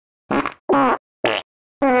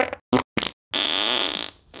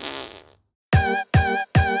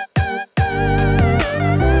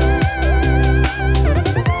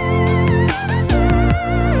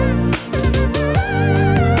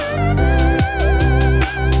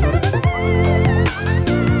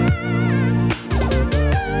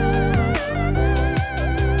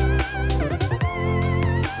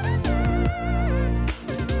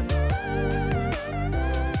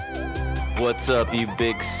you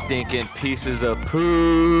big stinking pieces of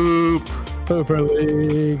poop? Pooper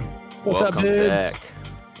League. What's Welcome up, dudes? back.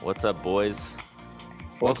 What's up, boys?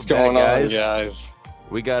 What's Welcome going back, on, guys?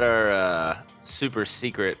 We got our super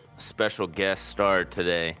secret special guest star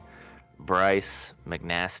today, Bryce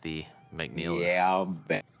McNasty McNeilis. Yeah,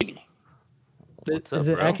 baby. What's up, Is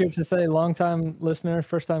it bro? accurate to say long-time listener,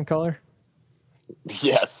 first-time caller?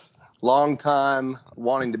 Yes. Long time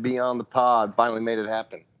wanting to be on the pod. Finally made it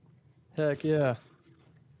happen. Heck yeah.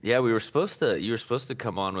 Yeah, you were supposed to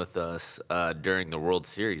come on with us during the World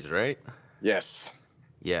Series, right? Yes.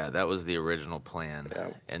 Yeah, that was the original plan. Yeah.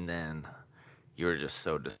 And then you were just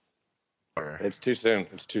so It's too soon.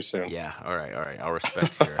 It's too soon. Yeah, all right. I'll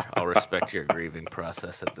respect your grieving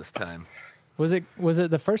process at this time. Was it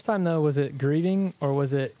the first time though? Was it grieving or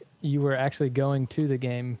was it you were actually going to the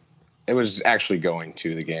game? It was actually going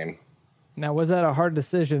to the game. Now was that a hard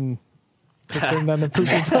decision to turn down the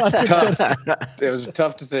poopy podcast? Tough. It was a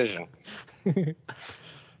tough decision.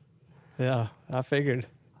 Yeah, I figured.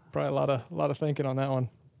 Probably a lot of thinking on that one.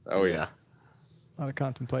 Oh yeah. A lot of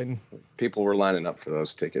contemplating. People were lining up for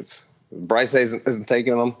those tickets. If Bryce isn't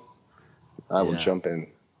taking them, I will Yeah. jump in.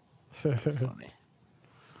 That's funny.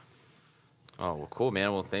 Oh well, cool,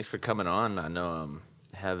 man. Well, thanks for coming on. I know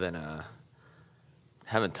haven't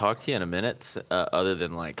talked to you in a minute, other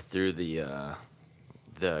than like through the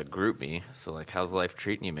group me. So like, how's life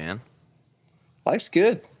treating you, man? Life's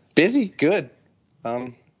good. Busy, good.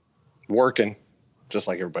 Working, just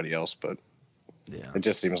like everybody else, but Yeah. it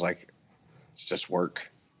just seems like it's just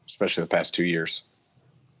work, especially the past 2 years.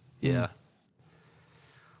 Yeah.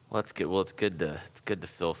 Well, that's good. Well, it's good to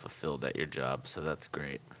feel fulfilled at your job. So that's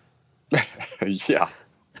great. Yeah.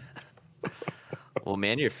 Well,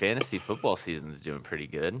 man, your fantasy football season's doing pretty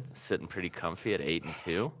good. Sitting pretty comfy at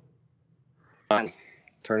 8-2.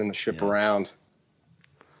 Turning the ship Yeah. around.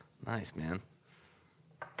 Nice, man.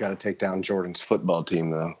 Got to take down Jordan's football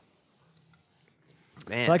team, though.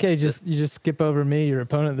 Man, Like you just skip over me, your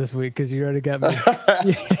opponent this week, because you already got me.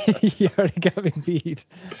 You already got me beat.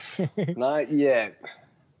 Not yet.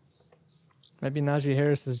 Maybe Najee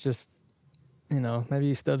Harris is just, maybe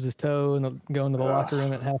he stubs his toe and go into the locker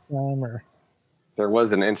room at halftime, or There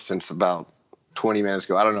was an instance about 20 minutes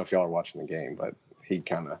ago. I don't know if y'all are watching the game, but he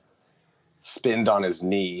kind of spinned on his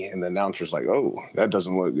knee, and the announcer's like, "Oh, that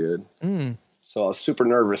doesn't look good." So I was super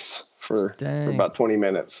nervous for about 20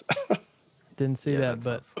 minutes. didn't see that, that's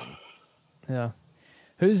but not fun. yeah.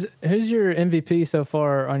 Who's your MVP so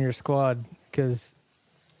far on your squad? Because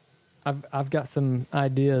I've got some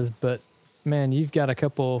ideas, but man, you've got a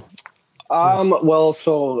couple. Well,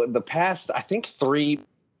 so the past, I think 3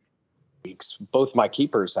 weeks, both my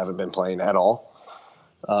keepers haven't been playing at all.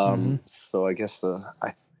 So I guess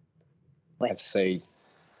I have to say,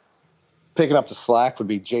 picking up the slack would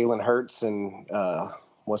be Jalen Hurts and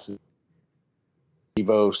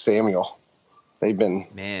Deebo Samuel. They've been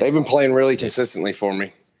playing really consistently for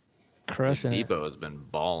me. Crushing it. Debo has been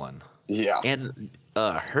balling. Yeah. And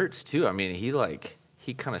Hurts too. I mean, he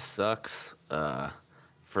kind of sucks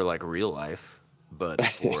for like real life, but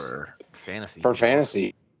for fantasy. For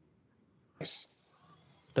fantasy.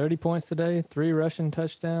 30 points today, 3 rushing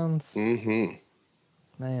touchdowns. Mm-hmm.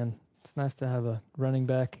 Man, it's nice to have a running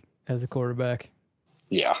back as a quarterback.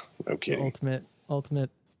 Yeah, no kidding. Ultimate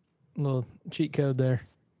little cheat code there.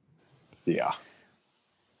 Yeah.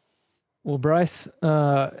 Well, Bryce,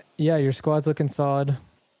 your squad's looking solid.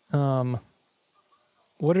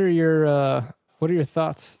 What are your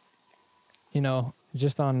thoughts?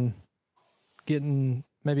 Just on getting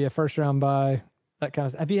maybe a first round bye, that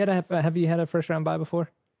kind of. Have you had a first round bye before?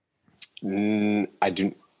 I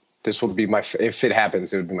do. This will be my. If it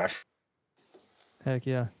happens, it would be my. Heck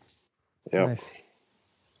yeah. Yep. Nice.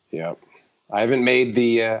 Yep. I haven't made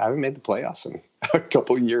the playoffs in a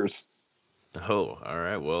couple years. Oh, all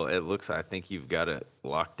right. Well, I think you've got it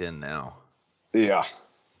locked in now. Yeah.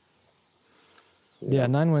 Yeah,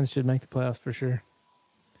 9 wins should make the playoffs for sure.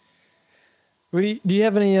 Do you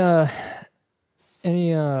have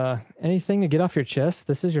anything to get off your chest?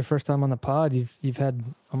 This is your first time on the pod. You've had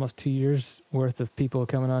almost 2 years worth of people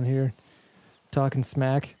coming on here, talking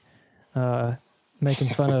smack, making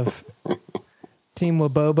fun of Team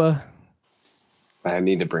Waboba. I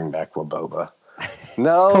need to bring back Waboba.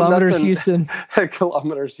 No, Kilometers nothing. Houston.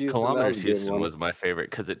 Kilometers Houston. Kilometers that was a good Houston one. was my favorite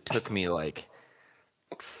because it took me like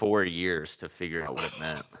 4 years to figure out what it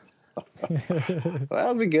meant. That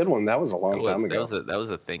was a good one. That was a long time ago. That was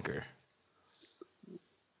a thinker.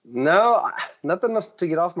 No, nothing to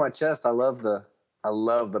get off my chest. I love the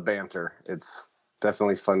banter. It's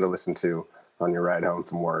definitely fun to listen to on your ride home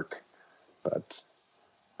from work. But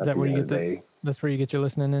Is that where you get That's where you get your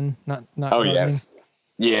listening in, not Oh gardening. yes,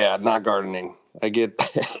 yeah, not gardening. I get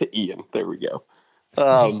Ian. There we go.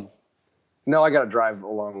 No, I got to drive a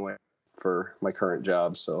long way for my current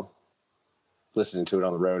job, so listening to it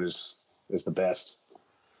on the road is the best.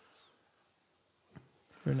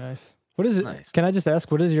 Very nice. What is it? Nice. Can I just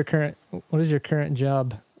ask, what is your current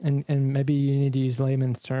job? And maybe you need to use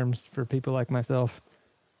layman's terms for people like myself.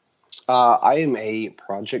 I am a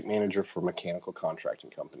project manager for a mechanical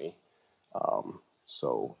contracting company.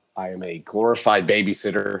 So I am a glorified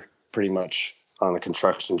babysitter, pretty much on the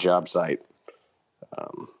construction job site.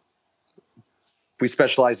 We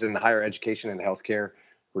specialize in higher education and healthcare.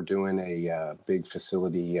 We're doing a big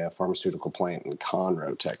facility pharmaceutical plant in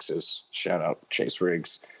Conroe, Texas. Shout out Chase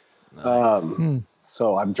Riggs. Nice.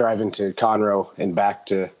 So I'm driving to Conroe and back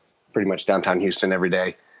to pretty much downtown Houston every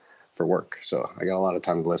day for work. So I got a lot of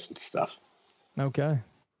time to listen to stuff. Okay.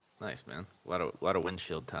 Nice, man. A lot of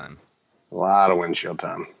windshield time. A lot of windshield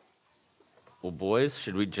time. Well, boys,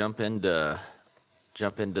 should we jump into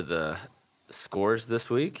the scores this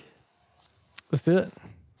week? Let's do it.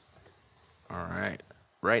 All right.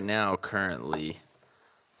 Right now, currently,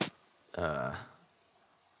 our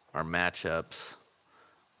matchups,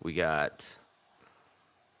 we got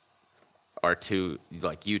our two,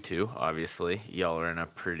 like you two, obviously. Y'all are in a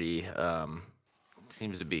pretty,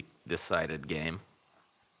 seems to be decided game.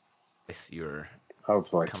 You're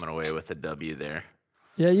Hopefully. coming away with a W there.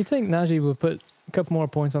 Yeah, you think Najee would put a couple more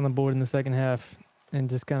points on the board in the second half and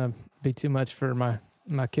just kind of be too much for my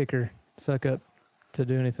kicker suck up to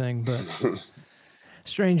do anything, but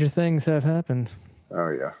stranger things have happened. Oh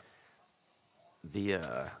yeah.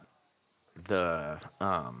 The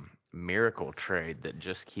miracle trade that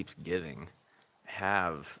just keeps giving,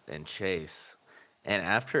 Have and Chase. And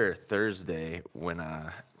after Thursday, when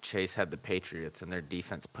Chase had the Patriots and their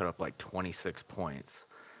defense put up like 26 points,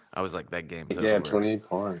 I was like, that game's over. Yeah, 28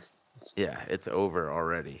 points. Yeah, it's over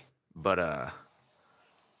already. But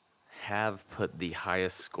Have put the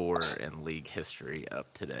highest score in league history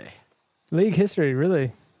up today. League history,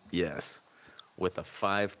 really? Yes, with a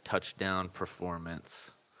 5 touchdown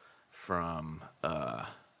performance from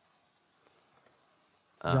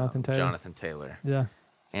Jonathan Taylor. Yeah.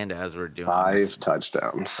 And as we're doing 5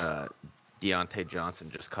 touchdowns. Deontay Johnson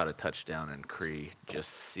just caught a touchdown, and Cree just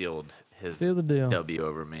sealed his Seal the deal. W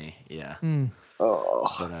over me. Yeah.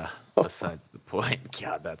 Oh. But besides the point,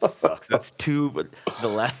 God, that sucks. That's 2, but the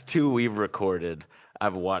last 2 we've recorded,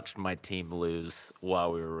 I've watched my team lose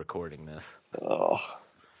while we were recording this. Oh.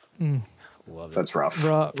 Love it. That's rough.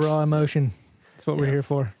 Raw emotion. That's what we're here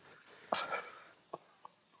for.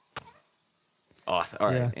 Awesome. All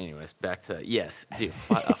right. Yeah. Anyways, back to dude.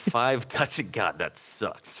 A 5 touchdown. God, that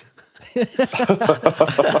sucks.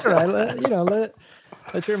 That's right. Let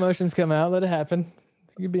your emotions come out. Let it happen.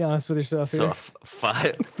 You can be honest with yourself here. So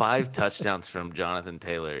five touchdowns from Jonathan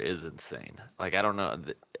Taylor is insane. Like I don't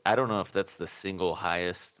know if that's the single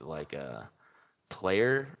highest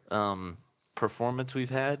player performance we've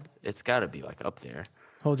had. It's got to be like up there.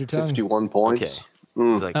 Hold your tongue. 51 points.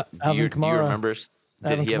 Okay. It's like, do you Kamara. remember?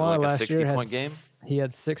 Did Alvin he have Kamara like a last year 60-point game? He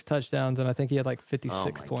had 6 touchdowns, and I think he had like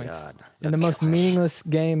 56 points. God. In the most meaningless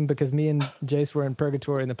game, because me and Jace were in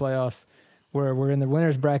purgatory in the playoffs, where we're in the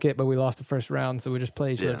winner's bracket, but we lost the first round, so we just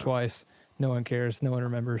play each other twice. No one cares. No one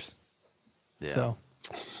remembers. Yeah. So,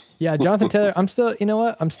 yeah, Jonathan Taylor, I'm still going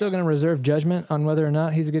to reserve judgment on whether or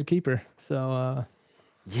not he's a good keeper. So,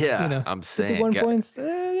 I'm saying 51 points,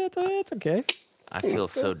 that's okay. I feel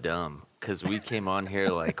so dumb because we came on here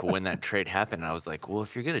like when that trade happened. And I was like, well,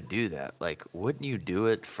 if you're gonna do that, like, wouldn't you do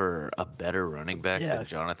it for a better running back than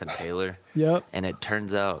Jonathan Taylor? Yep. And it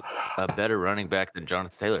turns out a better running back than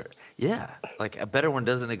Jonathan Taylor. Yeah, like a better one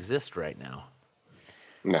doesn't exist right now.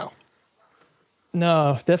 No,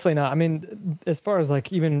 definitely not. I mean, as far as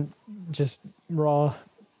like even just raw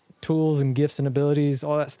tools and gifts and abilities,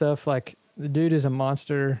 all that stuff, like the dude is a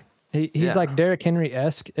monster. He's like Derrick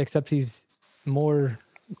Henry-esque, except he's more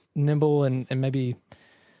nimble and maybe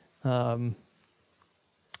he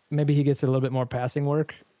gets a little bit more passing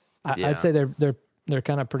work. I'd say they're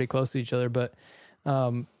kind of pretty close to each other, but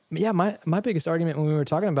my biggest argument when we were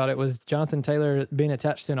talking about it was Jonathan Taylor being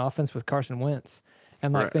attached to an offense with Carson Wentz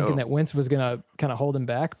and thinking that Wentz was gonna kind of hold him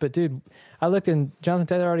back. But dude, I looked and Jonathan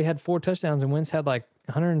Taylor already had 4 touchdowns and Wentz had like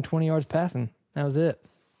 120 yards passing. That was it.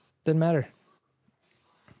 Didn't matter.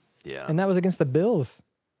 Yeah. And that was against the Bills.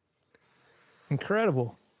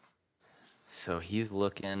 Incredible. So he's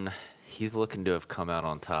looking to have come out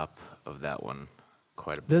on top of that one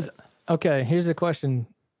quite a bit. Okay, here's a question.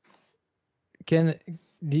 Does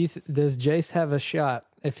Jace have a shot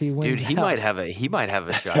if he wins Dude, he out. might have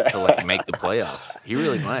a shot to like make the playoffs. He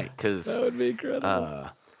really might, because That would be incredible.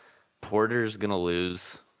 Porter's gonna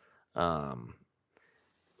lose.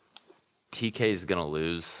 TK's gonna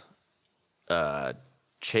lose.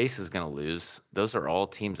 Chase is gonna lose. Those are all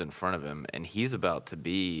teams in front of him, and he's about to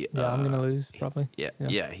be. Yeah, I'm gonna lose probably. Yeah.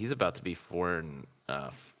 He's about to be 4-7.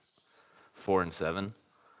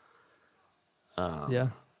 Yeah.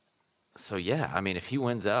 So yeah, I mean, if he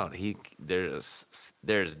wins out,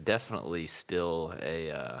 there's definitely still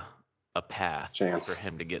a path Chance. for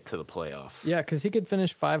him to get to the playoffs. Yeah, because he could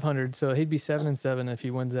finish 500, so he'd be 7-7 if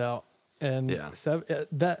he wins out. And Yeah.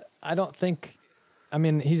 that I don't think. I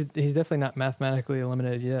mean, he's definitely not mathematically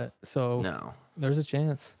eliminated yet. So No, there's a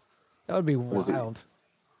chance. That would be is he? wild.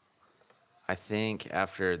 I think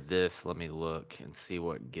after this, let me look and see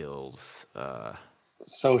what Gills.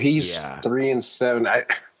 So he's Yeah. 3-7.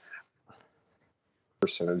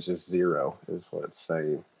 Percentage is 0, is what it's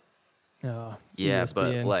saying. Yeah, but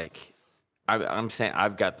ESPN. like, I'm saying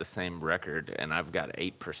I've got the same record and I've got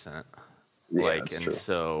 8%. Yeah, Like, that's and true.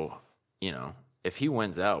 so, if he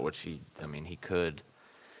wins out, which he could,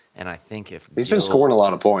 and I think if He's been scoring a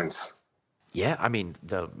lot of points. Yeah, I mean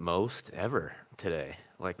the most ever today,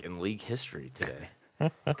 like in league history today,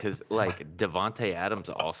 because like Devonte Adams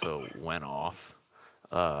also went off.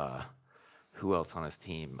 Who else on his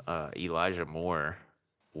team? Elijah Moore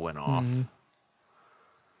went off. Mhm.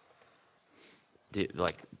 Dude,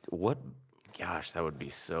 like what? Gosh, that would be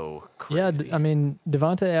so crazy. Yeah, I mean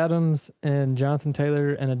Devonte Adams and Jonathan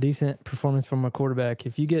Taylor and a decent performance from a quarterback.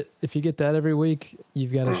 If you get that every week,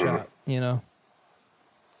 you've got a shot.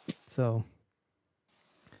 So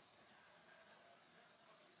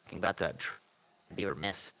About that, be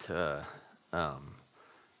remiss to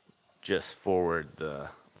just forward the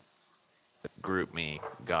group me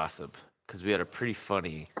gossip, because we had a pretty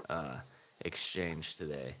funny exchange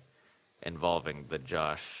today involving the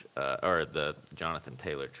Jonathan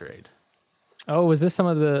Taylor trade. Oh, was this some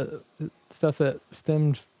of the stuff that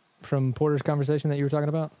stemmed from Porter's conversation that you were talking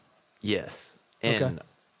about? Yes. Okay. And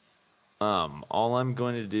all I'm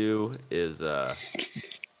going to do is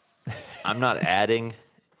I'm not adding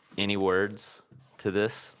any words to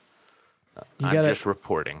this. I'm just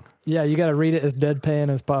reporting. Yeah, you got to read it as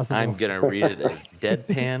deadpan as possible. I'm going to read it as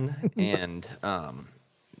deadpan and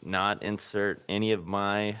not insert any of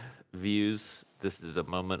my views. This is a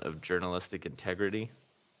moment of journalistic integrity.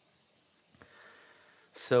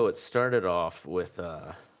 So it started off with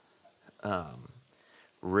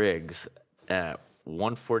Riggs at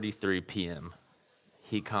 1:43 p.m.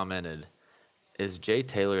 He commented, "Is Jay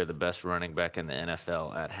Taylor the best running back in the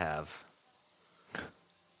NFL at half?"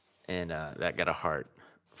 And that got a heart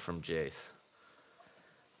from Jace.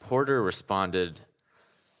 Porter responded,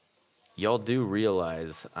 "Y'all do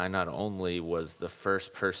realize I not only was the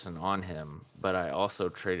first person on him, but I also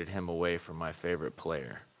traded him away from my favorite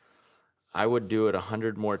player. I would do it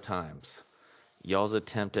 100 more times. Y'all's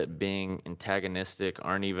attempt at being antagonistic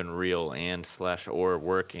aren't even real and/or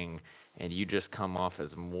working, and you just come off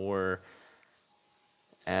as more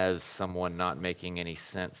as someone not making any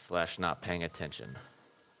sense / not paying attention."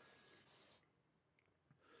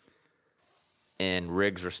 And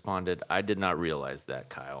Riggs responded, "I did not realize that,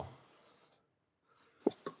 Kyle."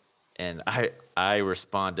 And I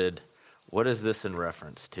responded, "What is this in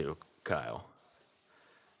reference to, Kyle?"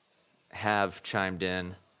 Have chimed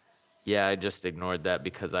in, "Yeah, I just ignored that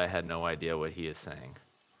because I had no idea what he is saying."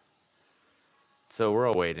 So we're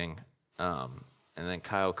all waiting. And then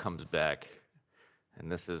Kyle comes back,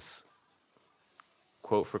 and this is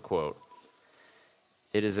quote for quote.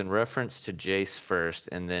 "It is in reference to Jace first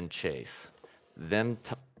and then Chase. Them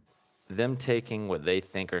taking what they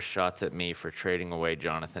think are shots at me for trading away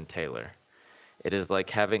Jonathan Taylor. It is like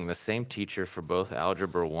having the same teacher for both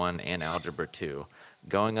Algebra 1 and Algebra 2,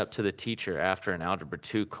 going up to the teacher after an Algebra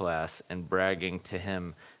 2 class and bragging to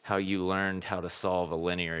him how you learned how to solve a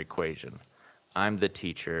linear equation. I'm the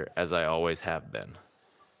teacher, as I always have been."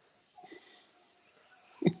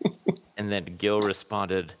 And then Gil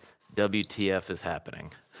responded, "WTF is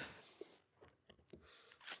happening?"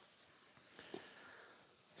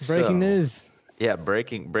 Breaking news. Yeah,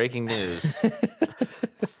 breaking news.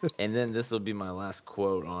 And then this will be my last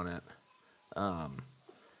quote on it.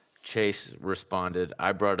 Chase responded,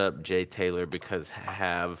 "I brought up Jay Taylor because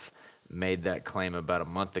Have made that claim about a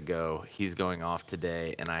month ago. He's going off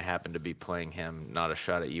today, and I happen to be playing him. Not a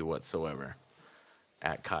shot at you whatsoever."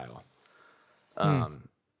 At Kyle.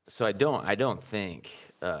 So I don't think.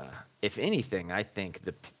 If anything, I think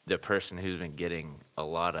the person who's been getting a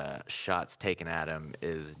lot of shots taken at him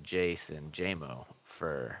is Jace and JMO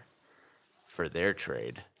for their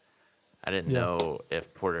trade. I didn't Yeah. know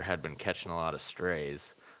if Porter had been catching a lot of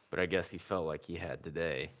strays, but I guess he felt like he had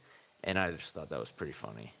today, and I just thought that was pretty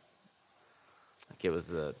funny. Like it was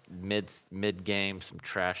the mid game, some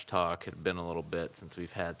trash talk. Had been a little bit since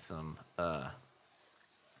we've had some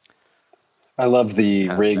I love the kind of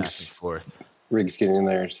back and Riggs forth. getting in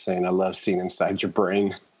there saying, "I love seeing inside your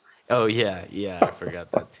brain." Oh yeah, yeah, I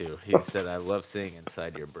forgot that too. He said, "I love seeing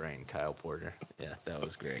inside your brain," Kyle Porter. Yeah, that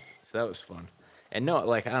was great. So that was fun. And no,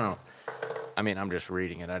 like I don't. I mean, I'm just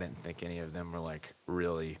reading it. I didn't think any of them were like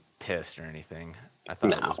really pissed or anything. I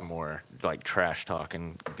thought it No. was more like trash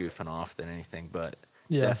talking, goofing off than anything. But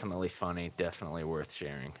Yeah. definitely funny. Definitely worth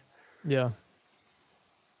sharing. Yeah.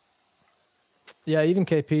 Yeah, even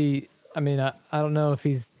KP, I mean, I don't know if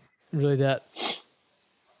he's really that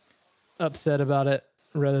upset about it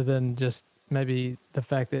rather than just maybe the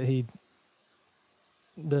fact that he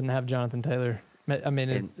doesn't have Jonathan Taylor. I mean,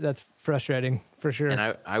 And that's frustrating for sure.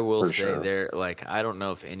 and I will For say sure. there like I don't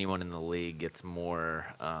know if anyone in the league gets more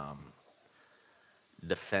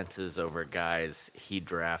defenses over guys he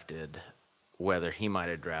drafted, whether he might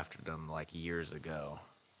have drafted them like years ago.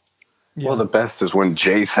 Yeah. Well, the best is when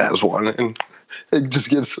Jace has one, and it just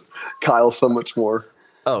gives Kyle so much more.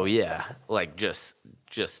 Oh yeah, like just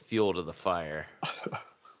fuel to the fire.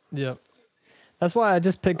 Yeah. That's why I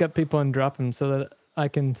just pick up people and drop them so that I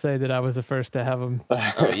can say that I was the first to have them.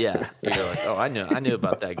 Oh yeah, you're like, oh, I knew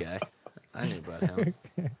about that guy. I knew about him.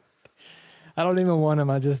 I don't even want them.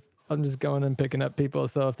 I'm just going and picking up people.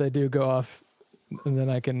 So if they do go off, and then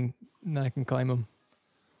I can claim them.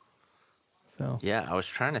 So Yeah, I was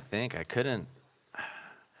trying to think. I couldn't. I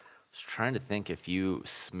was trying to think if you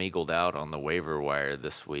smiggled out on the waiver wire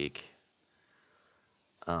this week.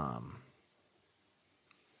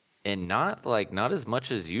 And not as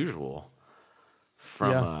much as usual.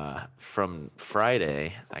 From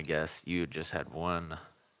Friday, I guess you just had one,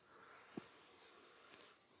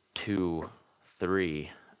 two, three,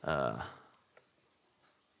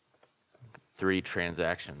 three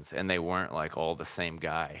transactions, and they weren't like all the same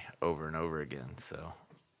guy over and over again.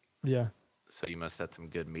 yeah. So you must have had some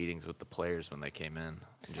good meetings with the players when they came in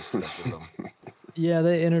and just stuck with them. Yeah,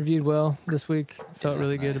 they interviewed well this week. Felt Yeah,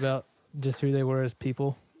 really good nice. about just who they were as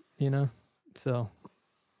people, you know. So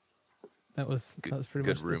that was pretty Good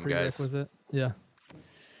much the room, guys. prerequisite. Yeah.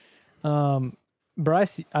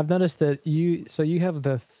 Bryce, I've noticed that you have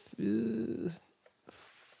the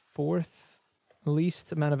fourth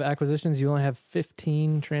least amount of acquisitions. You only have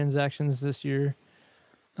 15 transactions this year.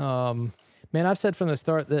 Man, I've said from the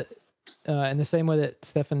start that in the same way that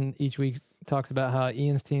Stefan each week talks about how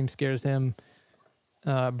Ian's team scares him,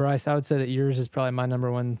 Bryce, I would say that yours is probably my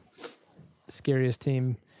number one scariest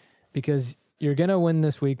team because you're gonna win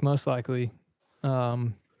this week most likely.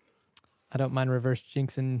 I don't mind reverse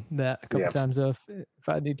jinxing that a couple times though if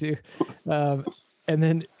I need to. And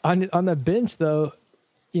then on the bench though,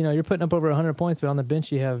 you know, you're putting up over 100 points, but on the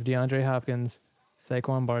bench you have DeAndre Hopkins,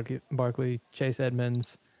 Saquon Barkley, Chase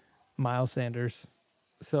Edmonds, Miles Sanders.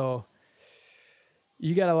 So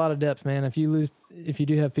you got a lot of depth, man. If you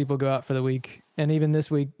do have people go out for the week, and even this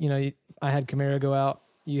week, you know, I had Kamara go out.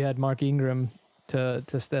 You had Mark Ingram to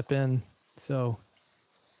step in. So,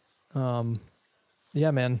 yeah,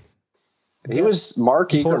 man.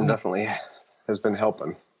 Mark Ingram Important. definitely has been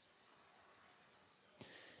helping.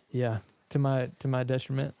 Yeah, to my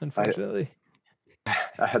detriment, unfortunately.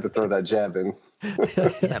 I had to throw that jab in.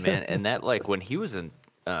 Yeah, man. And that, like, when he was in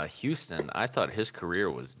Houston, I thought his career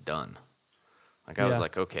was done. Like, I was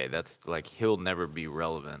like, okay, that's like, he'll never be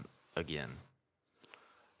relevant again.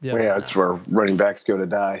 Yeah, Well, yeah, it's where running backs go to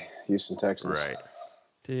die. Houston Texans. Right.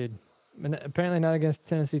 dude. And apparently not against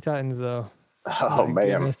Tennessee Titans though. Oh My man.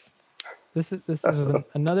 goodness. This is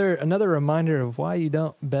another reminder of why you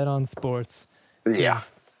don't bet on sports. Yeah.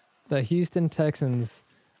 'Cause the Houston Texans,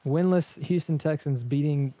 winless Houston Texans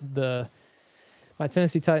beating my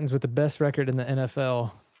Tennessee Titans with the best record in the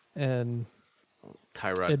NFL. And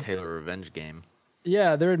Tyrod Taylor revenge game.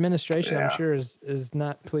 yeah, their administration, Yeah. I'm sure, is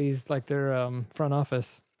not pleased. Like their front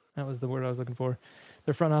office, that was the word I was looking for.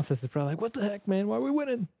 Their front office is probably like, "What the heck, man? Why are we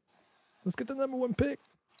winning? Let's get the number one pick."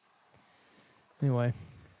 Anyway,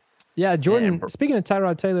 yeah, Jordan. Speaking of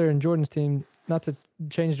Tyrod Taylor and Jordan's team, not to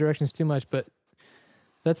change directions too much, but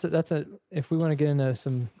that's a. If we want to get into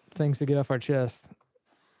some things to get off our chest,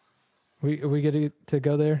 we get to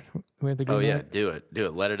go there. We have to go. Oh yeah, do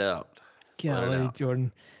it. Let it out. Golly,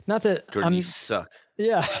 Jordan. Not that Jordan, you suck.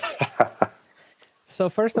 Yeah. So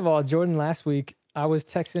first of all, Jordan, last week I was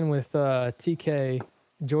texting with TK.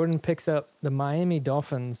 Jordan picks up the Miami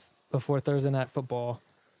Dolphins before Thursday Night Football.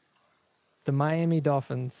 The Miami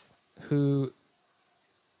Dolphins, who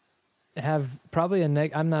have probably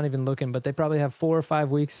I'm not even looking, but they probably have 4 or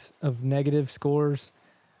 5 weeks of negative scores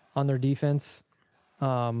on their defense.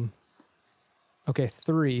 Okay,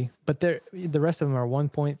 3, but the rest of them are 1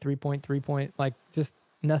 point, 3 point, 3 point, like just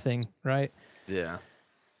nothing, right? Yeah.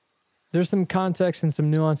 There's some context and some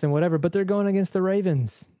nuance and whatever, but they're going against the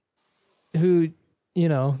Ravens, who, they're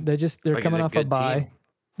Like, is coming a off a good bye.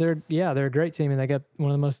 team. They're a great team, and they got one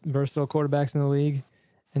of the most versatile quarterbacks in the league.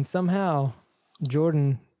 And somehow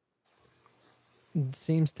Jordan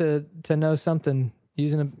seems to know something,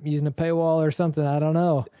 using a paywall or something. I don't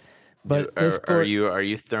know, but they scored. Are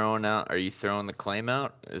you throwing the claim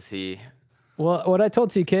out? Well, what I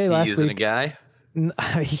told Is TK he last using a week, guy?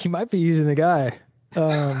 he might be using a guy.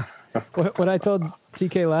 What I told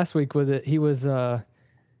TK last week was that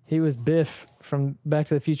he was Biff from Back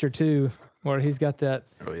to the Future 2, where he's got that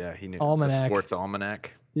Oh yeah, he knew almanac. the sports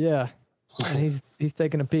almanac. Yeah, and he's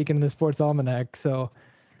taking a peek into the sports almanac. So,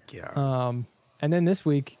 Yeah. and then this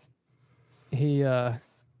week, he started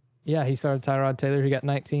Tyrod Taylor. He got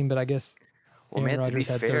 19, but I guess Well, Aaron man, to be Rodgers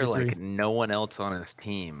had fair, 33. like no one else on his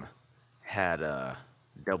team had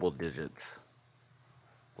double digits.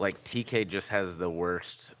 Like TK just has the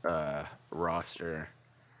worst roster.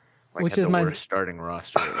 Like Which had is the my worst starting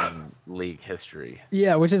roster in league history.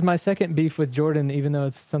 Yeah, which is my second beef with Jordan, even though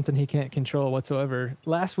it's something he can't control whatsoever.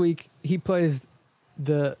 Last week, he plays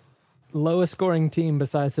the lowest scoring team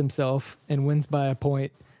besides himself and wins by a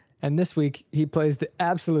point. And this week, he plays the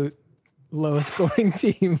absolute lowest scoring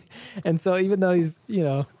team. And so even though he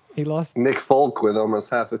lost. Nick Folk with almost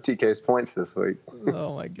half of TK's points this week.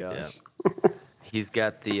 Oh my gosh. Yeah. He's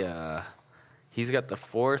got the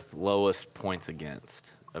fourth lowest points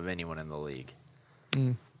against of anyone in the league.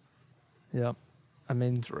 Yeah. I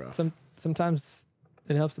mean, It's rough. sometimes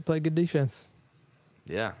it helps to play good defense.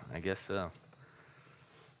 Yeah, I guess so.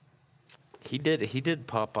 He did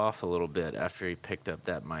pop off a little bit after he picked up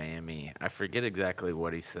that Miami. I forget exactly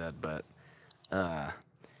what he said, but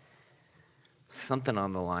something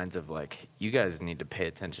on the lines of like, you guys need to pay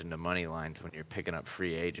attention to money lines when you're picking up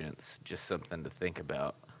free agents. Just something to think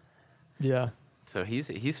about. Yeah. So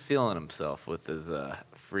he's feeling himself with his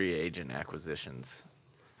free agent acquisitions.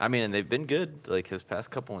 I mean, and they've been good. Like his past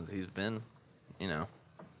couple ones, he's been,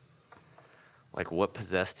 like what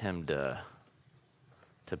possessed him to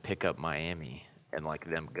pick up Miami and like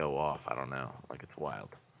them go off. I don't know. Like it's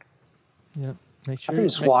wild. Yep. I think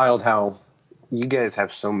it's wild how you guys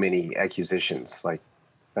have so many acquisitions. Like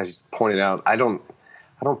I just pointed out, I don't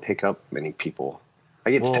pick up many people.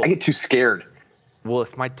 I get too scared. Well,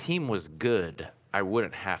 if my team was good, I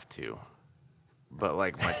wouldn't have to. But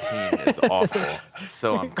like my team is awful,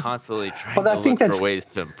 so I'm constantly trying to look for ways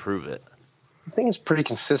to improve it. I think it's pretty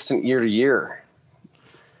consistent year to year.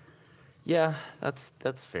 Yeah, that's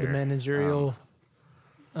fair. The managerial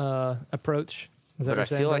approach. Is that But what I you're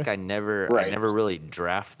saying, feel like Bryce? I never really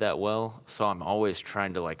draft that well, so I'm always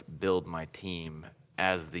trying to like build my team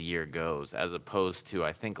as the year goes, as opposed to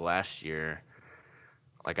I think last year,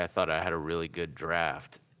 like I thought I had a really good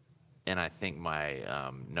draft, and I think my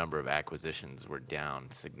number of acquisitions were down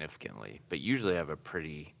significantly. But usually I have a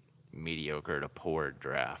pretty mediocre to poor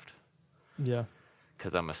draft. Yeah.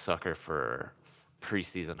 Because I'm a sucker for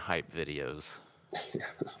preseason hype videos.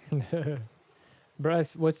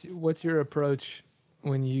 Bryce, what's your approach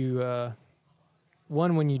when you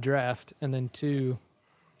one, when you draft, and then two,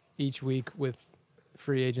 each week with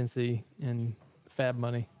free agency and fab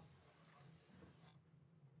money?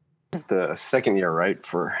 It's the second year, right,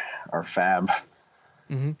 for our fab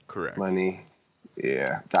Correct. money.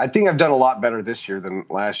 Yeah, I think I've done a lot better this year than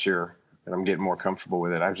last year, and I'm getting more comfortable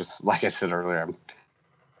with it. I'm just, like I said earlier,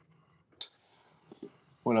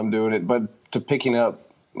 when I'm doing it, but to picking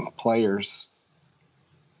up players,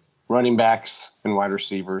 running backs and wide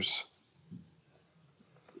receivers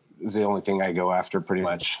is the only thing I go after pretty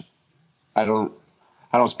much. I don't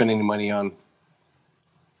spend any money on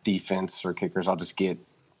defense or kickers. I'll just get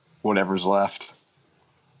whatever's left.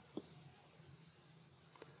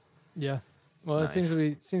 Yeah. Well, Nice.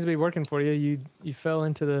 it seems to be working for you. You fell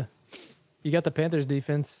into you got the Panthers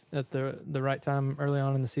defense at the right time early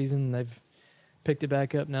on in the season. And they've picked it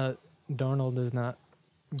back up now that Darnold is not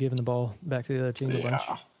giving the ball back to the other team a bunch.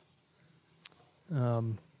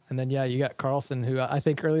 And then you got Carlson, who I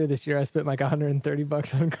think earlier this year I spent like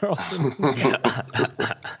 $130 on Carlson.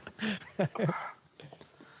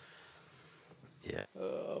 Yeah.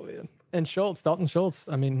 Oh man. And Dalton Schultz.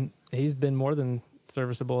 I mean, he's been more than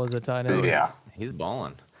serviceable as a tight end. Yeah. He's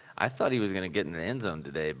balling. I thought he was going to get in the end zone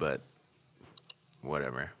today, but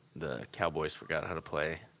whatever. The Cowboys forgot how to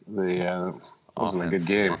play. Wasn't a offense. good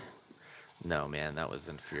game. No, man, that was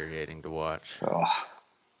infuriating to watch. Oh.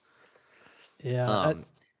 Yeah.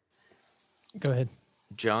 Go ahead.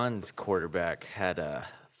 John's quarterback had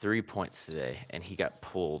 3 points today, and he got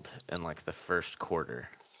pulled in like the first quarter.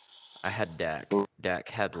 I had Dak. Dak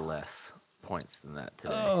had less points than that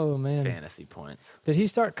today. Oh, man. Fantasy points. Did he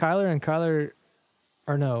start Kyler and Kyler,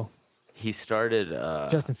 or no? He started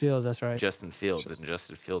Justin Fields, that's right. Justin Fields, and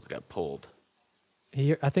Justin Fields got pulled.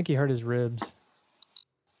 I think he hurt his ribs.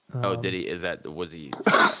 Oh, did he? Was he?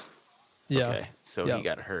 Yeah. Okay, so Yeah. he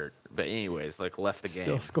got hurt. But anyways, like left the game.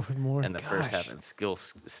 Still scored more. in the first half Gosh. and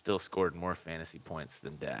still scored more fantasy points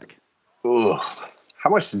than Dak. Ooh. How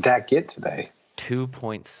much did Dak get today?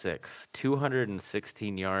 2.6,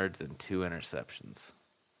 216 yards and 2 interceptions.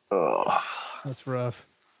 Oh, That's rough.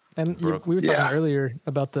 And Broke- we were talking Yeah. earlier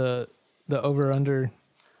about the over under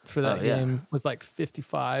for that Oh, yeah. game was like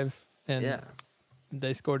 55, and Yeah,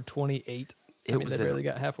 they scored 28. it I mean, was they barely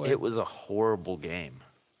got halfway. It was a horrible game.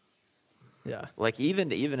 Yeah. Like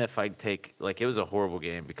even if I take like it was a horrible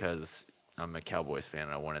game because I'm a Cowboys fan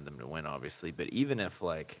and I wanted them to win, obviously. But even if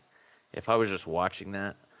I was just watching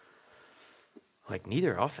that, like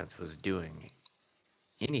neither offense was doing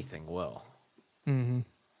anything well. Mm-hmm.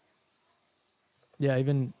 Yeah,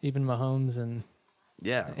 even Mahomes and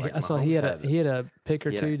Yeah, like I saw he had a pick or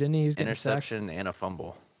he had two, a didn't he? He was getting sacked. interception and a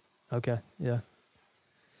fumble. Okay, yeah,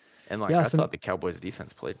 And Yeah, I some- thought the Cowboys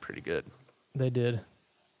defense played pretty good. they did.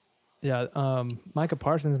 Yeah, Micah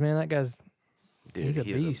Parsons, man, that guy's Dude, He's a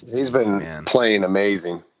he beast. Is a he's been man. playing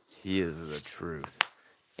amazing. He is the truth.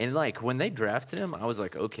 And like when they drafted him, I was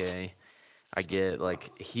like, okay, I get like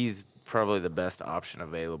he's probably the best option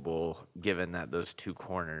available given that those two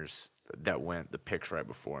corners that went the picks right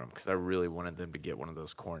before him because I really wanted them to get one of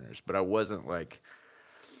those corners. But I wasn't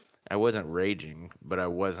raging, but I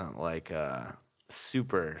wasn't like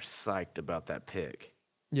super psyched about that pick.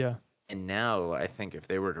 yeah, And now I think if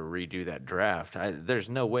they were to redo that draft, there's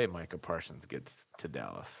no way Micah Parsons gets to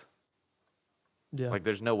Dallas. yeah. Like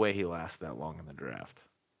there's no way he lasts that long in the draft.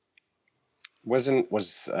 Was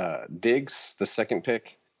Diggs the second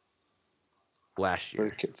pick Last year.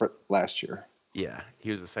 for last year? Yeah,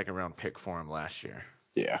 he was a second round pick for him last year.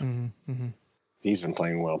 Yeah, Mm-hmm. he's been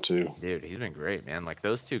playing well too. Dude, he's been great, man. Like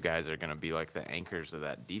those two guys are going to be like the anchors of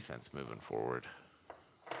that defense moving forward.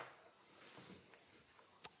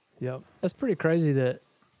 Yep. That's pretty crazy that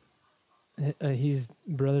he's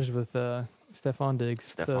brothers with Stephon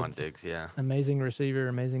Diggs. So Stephon just Diggs, yeah. amazing receiver,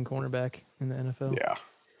 amazing cornerback in the NFL. Yeah,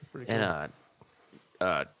 Pretty cool.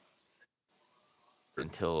 And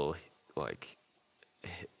until like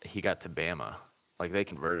he got to Bama, like they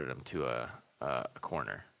converted him to a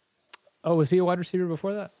corner. Oh, was he a wide receiver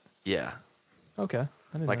before that? Yeah. Okay.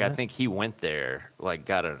 I didn't Like know I that. think he went there, like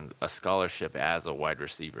got a scholarship as a wide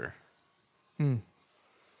receiver.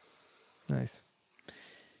 Nice.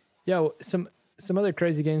 Yeah, some other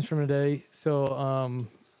crazy games from today. So,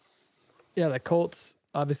 yeah, the Colts,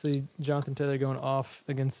 obviously Jonathan Taylor going off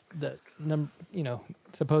against that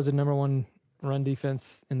supposed number one run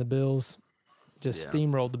defense in the Bills. Just Yeah.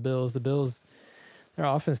 steamrolled the Bills. The Bills, their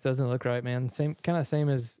offense doesn't look right, man. Same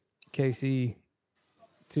as KC.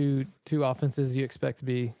 Two offenses you expect to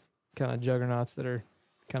be kind of juggernauts that are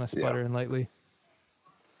kind of sputtering lately.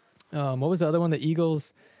 What was the other one? The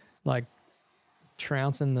Eagles, like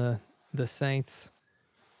trouncing the Saints.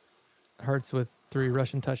 Hurts with 3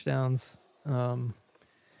 rushing touchdowns. I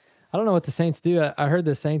don't know what the Saints do. I heard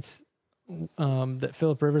the Saints that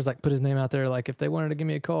Phillip Rivers like put his name out there. Like if they wanted to give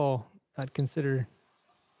me a call, I'd consider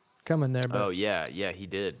coming there. But Oh yeah, he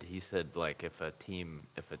did. He said like if a team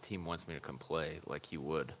wants me to come play, like he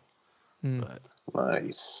would. But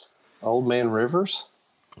nice. Old man Rivers.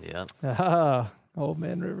 yeah, old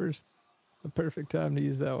man Rivers, the perfect time to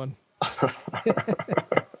use that one.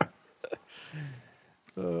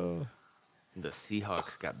 the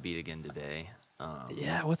Seahawks got beat again today.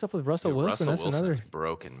 Yeah, what's up with Russell Wilson? That's Wilson's another.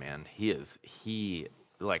 broken, man. He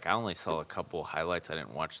like I only saw a couple highlights. I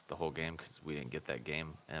didn't watch the whole game because we didn't get that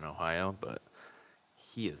game in Ohio. But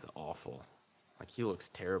he is awful. Like he looks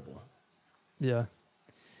terrible. Yeah.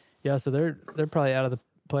 So they're probably out of the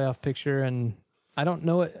playoff picture, and I don't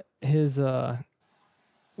know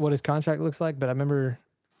what his contract looks like, but I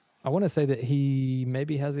want to say that he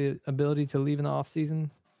maybe has the ability to leave in the off season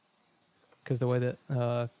because the way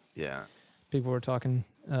that Yeah. people were talking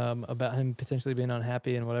about him potentially being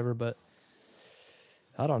unhappy and whatever, but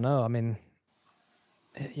I don't know. I mean,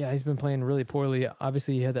 yeah, he's been playing really poorly.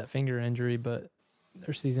 Obviously, he had that finger injury, but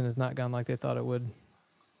their season has not gone like they thought it would.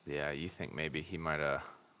 Yeah, you think maybe he might have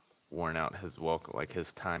worn out his welcome, like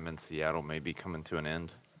his time in Seattle may be coming to an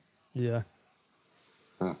end. Yeah.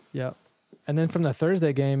 Huh. Yeah. And then from the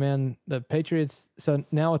Thursday game, man, the Patriots. So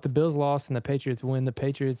now with the Bills lost and the Patriots win, the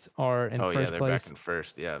Patriots are in Oh yeah, first they're place back in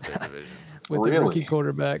first. Yeah, of their division. with the rookie Really?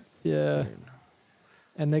 quarterback. Yeah, Dude,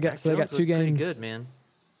 and they Mac got Jones two looked pretty games. good, man.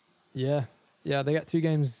 Yeah, yeah, they got 2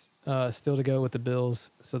 games still to go with the Bills.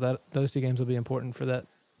 So that those 2 games will be important for that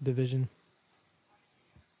division.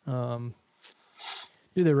 Dude,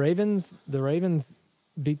 the Ravens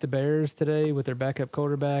beat the Bears today with their backup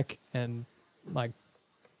quarterback and like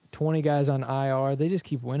 20 guys on IR. They just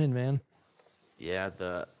keep winning, man. Yeah,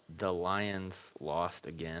 the Lions lost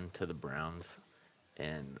again to the Browns,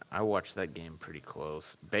 and I watched that game pretty close.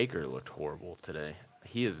 Baker looked horrible today.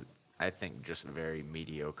 He is, I think, just very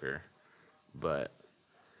mediocre. But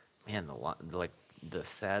man, like the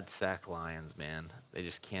sad sack Lions, man, they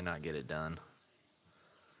just cannot get it done.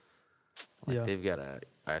 Like Yeah. they've got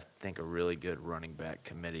I think, a really good running back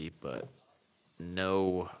committee, but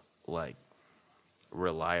no like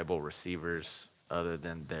reliable receivers other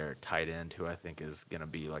than their tight end, who I think is gonna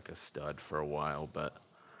be like a stud for a while. But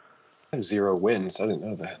 0 wins. I didn't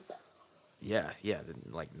know that. yeah,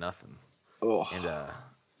 like nothing. Oh, And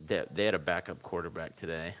they had a backup quarterback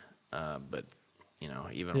today, but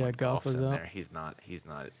even Yeah, when Goff Goff's was in out. there, he's not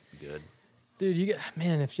good. Dude, you get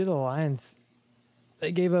man, if you're the Lions,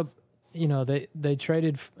 they gave up, they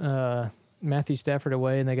traded Matthew Stafford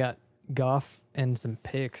away and they got Goff and some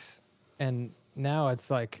picks. And now it's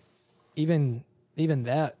like even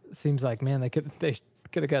that seems like, man, they could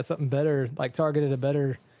have got something better, like targeted a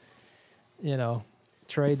better,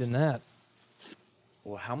 trade than that.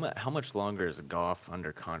 Well, how much longer is Goff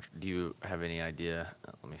under contract? Do you have any idea?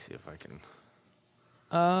 Let me see if I can.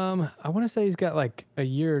 I want to say he's got like a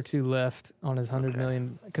year or 2 left on his 100 Okay.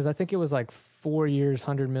 million because I think it was like 4 years,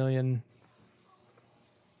 100 million,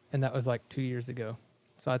 and that was like 2 years ago.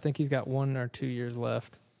 So I think he's got 1 or 2 years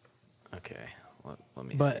left. Okay, let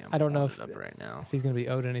me But see. I'm I don't know pulling it up right now. if he's going to be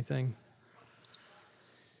owed anything.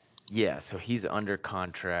 Yeah, so he's under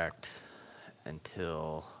contract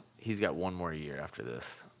until he's got 1 more year after this,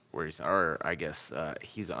 or I guess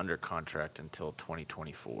he's under contract until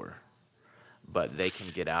 2024, but they can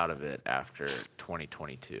get out of it after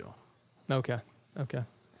 2022. Okay.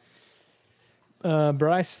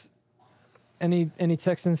 Bryce, any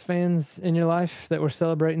Texans fans in your life that were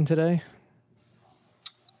celebrating today?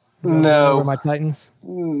 no. Over my Titans.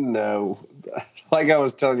 No. Like I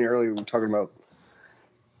was telling you earlier, we were talking about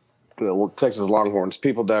the Texas Longhorns.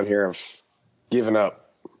 People down here have given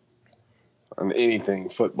up on anything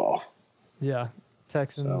football. Yeah,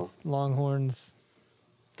 Texans, Longhorns.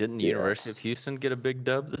 Didn't the University of Houston get a big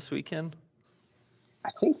dub this weekend?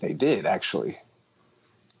 I think they did, actually.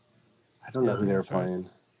 I don't know who they were that's right. playing.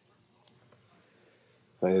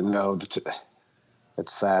 I didn't know.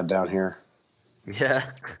 It's sad down here. Yeah.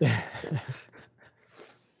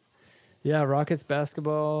 Yeah, Rockets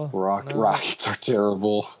basketball. Rockets are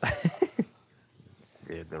terrible.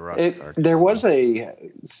 Dude, the Rockets are There was a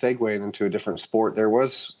segue into a different sport. They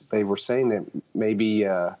were saying that maybe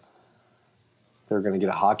they're going to get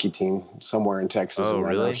a hockey team somewhere in Texas. Oh, and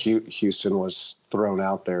really? I know Houston was thrown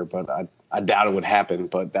out there, but I doubt it would happen.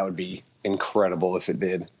 But that would be incredible if it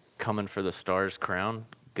did. Coming for the Stars crown.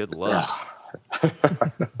 Good luck.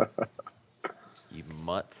 You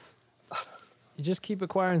mutts. You just keep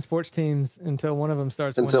acquiring sports teams until one of them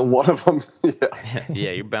starts Until winning. one of them, yeah.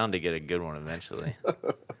 Yeah, you're bound to get a good one eventually.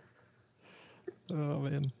 Oh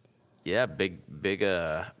man. Yeah, big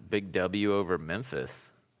W over Memphis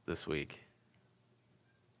this week.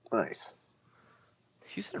 Nice. Is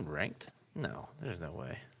Houston ranked? No, there's no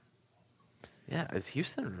way. Yeah, is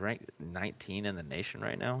Houston ranked 19 in the nation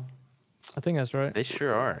right now? I think that's right. They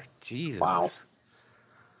sure are. Jesus. Wow.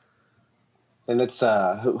 And it's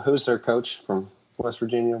who's their coach from West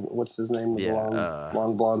Virginia? What's his name with the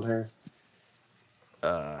long blonde hair?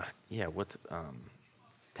 Yeah, what's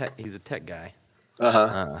he's a tech guy.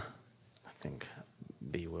 Uh-huh. I think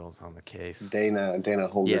B Will's on the case. Dana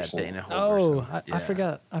Holgerson. Yeah, Dana Oh,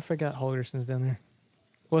 Holgerson. I forgot Holgerson's down there.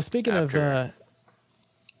 Well, speaking of go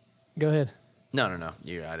ahead. No.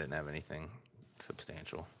 I didn't have anything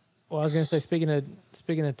substantial. Well, I was going to say speaking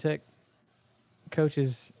of tech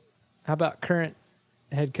coaches, how about current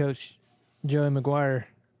head coach Joey McGuire?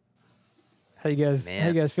 How you guys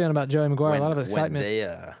feeling about Joey McGuire? A lot of excitement.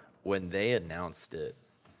 When they announced it,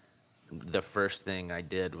 the first thing I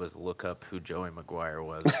did was look up who Joey McGuire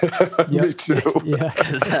was. Me too. Yeah.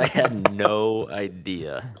 Because I had no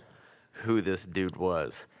idea who this dude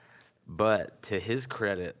was. But to his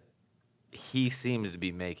credit, he seems to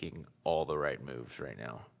be making all the right moves right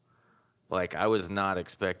now. Like, I was not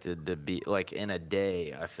expected to be, like, in a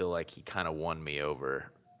day, I feel like he kind of won me over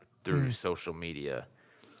through social media.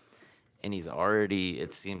 and he's already,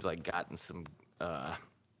 it seems like, gotten some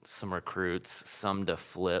recruits, some to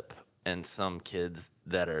flip, and some kids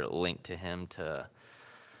that are linked to him to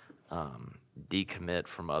decommit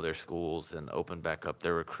from other schools and open back up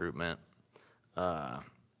their recruitment. Uh,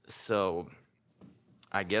 so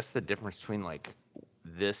I guess the difference between like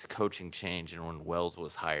this coaching change and when Wells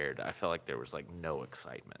was hired, I felt like there was like no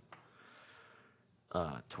excitement.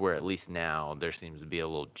 To where at least now there seems to be a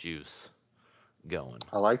little juice going.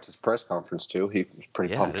 I liked his press conference too. He was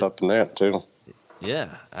pretty Yeah, pumped up in that too.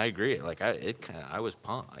 Yeah, I agree. Like I was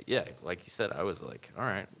pumped. Yeah, like you said, I was like, all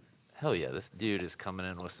right, hell yeah, this dude is coming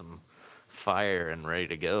in with some fire and ready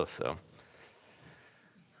to go. So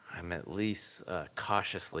I'm at least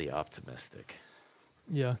cautiously optimistic.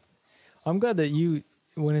 Yeah. I'm glad that you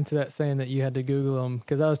went into that saying that you had to Google him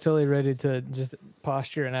because I was totally ready to just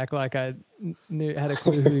posture and act like I had a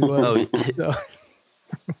clue who he was. So,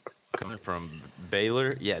 Coming from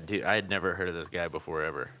Baylor, yeah, dude, I had never heard of this guy before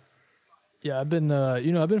ever. yeah, I've been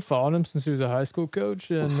I've been following him since he was a high school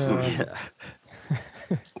coach, and Yeah.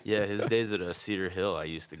 Yeah, his days at Cedar Hill, I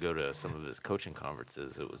used to go to some of his coaching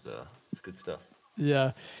conferences. It's good stuff.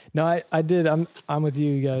 yeah, no, I did. I'm with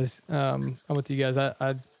you guys. I'm with you guys.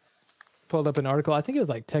 I pulled up an article. I think it was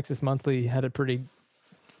like Texas Monthly had a pretty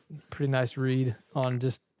nice read on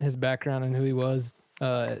just his background and who he was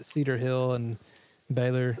at Cedar Hill and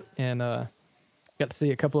Baylor, and got to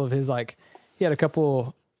see a couple of his he had a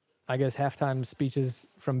couple, I guess, halftime speeches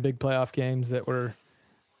from big playoff games that were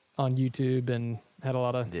on YouTube and had a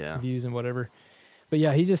lot of views and whatever. But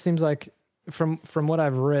yeah, he just seems like from what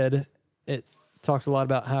I've read, it talks a lot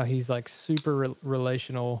about how he's like super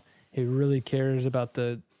relational. He really cares about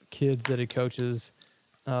the kids that he coaches.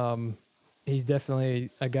 He's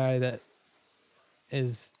definitely a guy that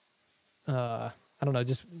is I don't know,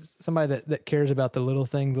 just somebody that cares about the little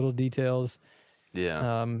things, little details.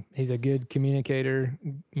 Yeah. He's a good communicator,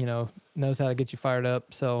 knows how to get you fired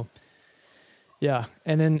up. So yeah.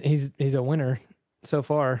 And then he's a winner so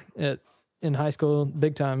far in high school,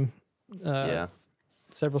 big time.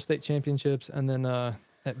 Several state championships, and then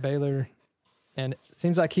at Baylor. And it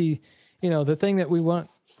seems like he, the thing that we want,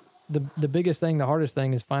 the biggest thing, the hardest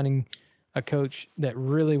thing is finding a coach that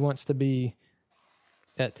really wants to be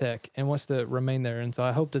at Tech and wants to remain there. And so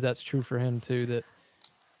I hope that that's true for him too, that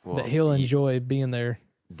he'll enjoy being there.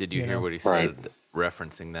 Did you hear what he said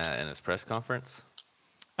referencing that in his press conference?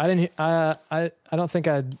 I didn't. I don't think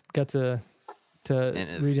I got to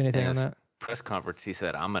read anything on that. Press conference, he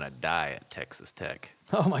said, "I'm gonna die at Texas Tech."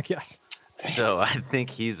 Oh my gosh! So I think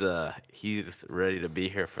he's ready to be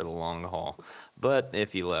here for the long haul. But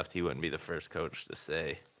if he left, he wouldn't be the first coach to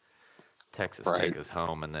say Texas Tech is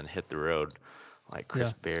home and then hit the road like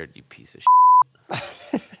Chris Baird, you piece of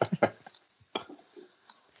shit.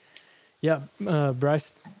 Yeah,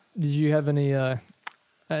 Bryce, did you have any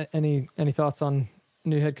thoughts on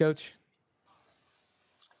new head coach?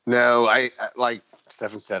 No, I like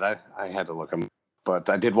Stephen said, I had to look him, but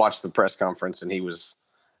I did watch the press conference and he was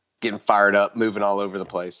getting fired up, moving all over the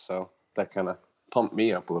place. So that kind of pumped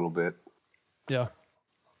me up a little bit. Yeah.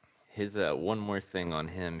 His one more thing on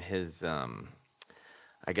him, his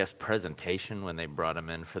I guess presentation when they brought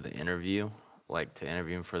him in for the interview, like to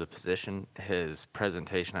interview him for the position, his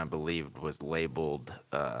presentation I believe was labeled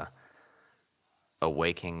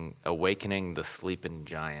awakening the sleeping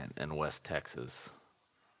giant in West Texas.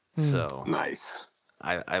 So nice.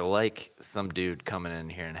 I like some dude coming in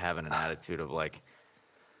here and having an attitude of like,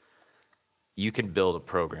 you can build a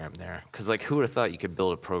program there. Because like, who would have thought you could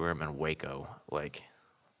build a program in Waco? Like,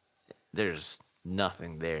 there's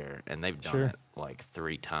nothing there, and they've done it like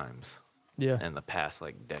 3 times. Yeah. In the past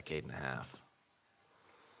like decade and a half.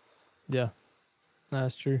 Yeah,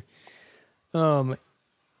 that's true. The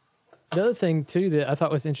other thing too that I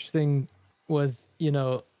thought was interesting was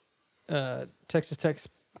Texas Tech's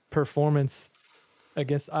performance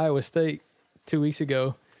against Iowa State 2 weeks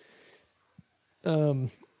ago. I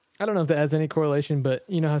don't know if that has any correlation, but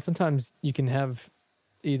you know how sometimes you can have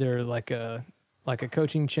either like a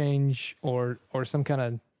coaching change or some kind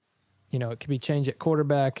of, it could be change at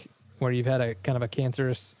quarterback where you've had a kind of a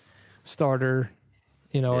cancerous starter,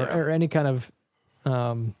 or any kind of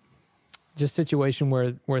just situation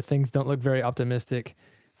where things don't look very optimistic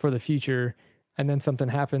for the future, and then something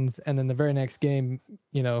happens, and then the very next game,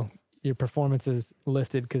 your performance is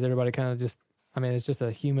lifted because everybody kind of just, it's just a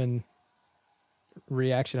human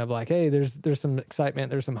reaction of like, hey, there's some excitement,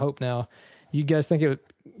 there's some hope now. You guys think it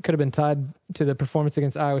could have been tied to the performance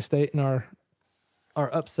against Iowa State and our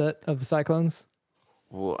upset of the Cyclones?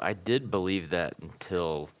 Well, I did believe that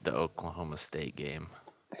until the Oklahoma State game.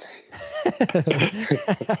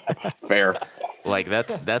 Fair. Like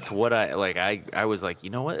that's what I like. I was like, you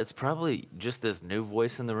know what? It's probably just this new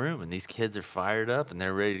voice in the room, and these kids are fired up and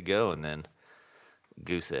they're ready to go. And then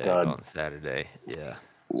goose egg Dud. on Saturday. Yeah,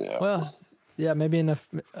 Yeah. Well, yeah, maybe enough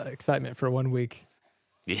excitement for 1 week.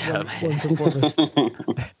 yeah, One man. performance.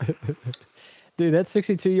 Dude, that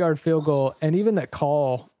 62-yard field goal, and even that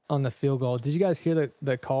call on the field goal. Did you guys hear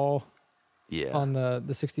the call Yeah, on the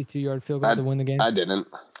 62-yard field goal to win the game? I didn't.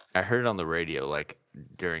 I heard it on the radio like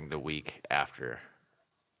during the week after.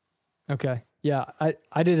 Okay. Yeah,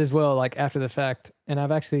 I did as well, like after the fact. And I've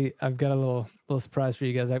got a little surprise for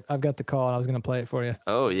you guys. I've got the call and I was gonna play it for you.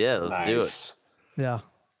 Oh yeah, let's do it. Nice. Yeah.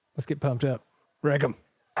 Let's get pumped up. Wreck 'em.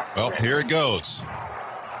 Well, here it goes.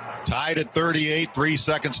 Tied at 38, 3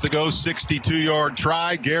 seconds to go, 62-yard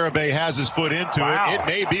try. Garibay has his foot into it. It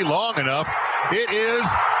may be long enough. It is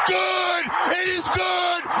good. It is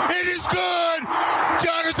good. It is good.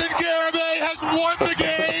 Jonathan Garibay has won the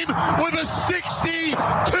game with a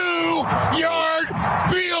 62-yard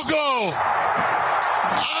field goal.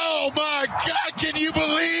 Oh, my God. Can you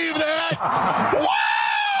believe that? Woo!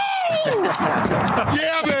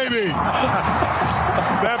 Yeah, baby.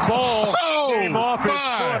 That ball came off his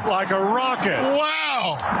my. foot like a rocket.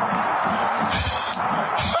 Wow.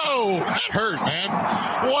 Oh, that hurt, man.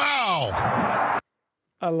 Wow.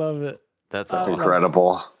 I love it. That's That's Oh,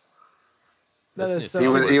 incredible. That This is new so He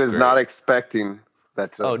was Great. he was not expecting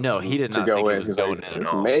that. To, Oh no, he did to not go think in. it was He's going like, in at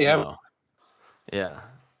all. may have. No. Yeah.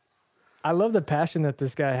 I love the passion that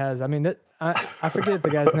this guy has. I mean, I forget the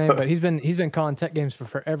guy's name, but he's been calling tech games for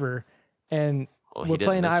forever. And Well, he we're didn't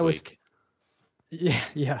playing this Iowa week.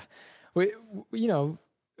 Yeah. We you know,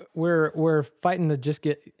 we're fighting to just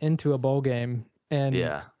get into a bowl game, and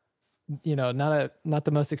Yeah. you know, not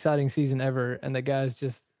the most exciting season ever, and the guy's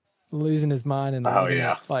just losing his mind and Oh, loving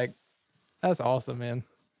yeah. it. Like, that's awesome, man.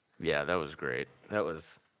 Yeah, that was great. That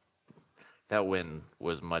win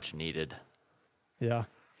was much needed. Yeah.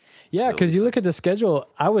 Yeah, So because you it's look at the schedule,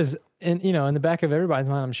 I was in the back of everybody's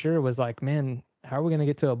mind, I'm sure, was like, man, how are we gonna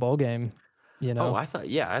get to a bowl game? You know? Oh, I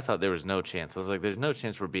thought there was no chance. I was like, there's no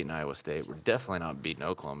chance we're beating Iowa State. We're definitely not beating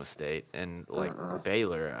Oklahoma State. And like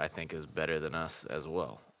Baylor, I think is better than us as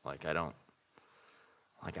well. Like I don't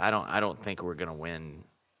think we're gonna win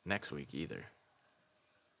next week either.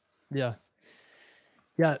 Yeah.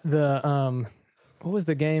 Yeah, the what was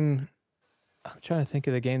the game? I'm trying to think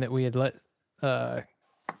of the game that we had let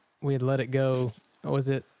it go. What was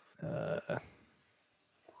it? I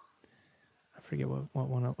forget what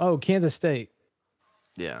one. Oh, Kansas State.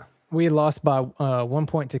 Yeah. We had lost by 1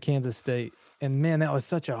 point to Kansas State, and man, that was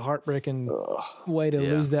such a heartbreaking way to Yeah.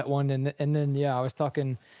 lose that one. And then yeah, I was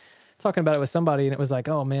talking about it with somebody, and it was like,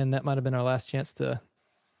 oh man, that might have been our last chance to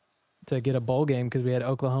get a bowl game because we had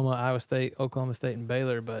Oklahoma, Iowa State, Oklahoma State, and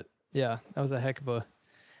Baylor. But yeah, that was a heck of a.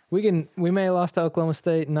 We may have lost to Oklahoma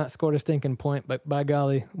State and not scored a stinking point, but by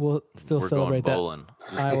golly, we'll still We're celebrate going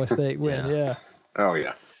that bowling. Iowa State win. Yeah. Oh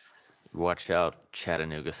yeah. Watch out,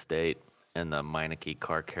 Chattanooga State and the Meineke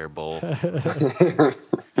Car Care Bowl.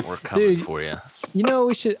 We're coming Dude. for you. You know,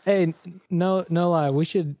 we should. Hey, no lie, we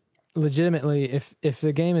should legitimately, if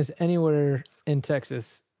the game is anywhere in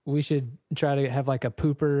Texas, we should try to have like a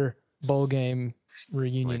pooper bowl game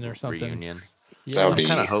reunion Like or something. reunion. That would be.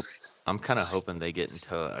 I'm kind of hoping they get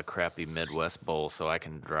into a crappy Midwest bowl so I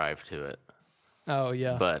can drive to it. Oh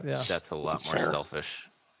yeah, But yeah. that's a lot That's more fair. selfish.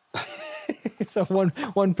 It's a one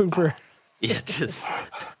pooper. Yeah, just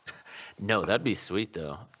no. That'd be sweet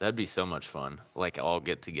though. That'd be so much fun. Like all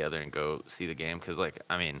get together and go see the game because, like,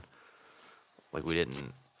 I mean, like we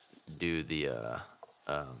didn't do the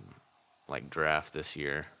like draft this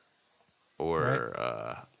year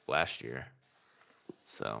or last year,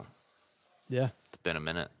 so Yeah. it's been a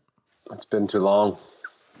minute. It's been too long.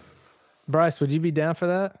 Bryce, would you be down for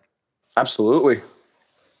that? Absolutely.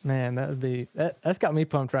 Man, that's got me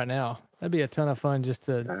pumped right now. That'd be a ton of fun just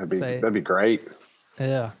to say, That'd be great.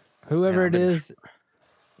 yeah, whoever Yeah, it I've been- is,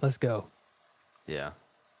 let's go. Yeah,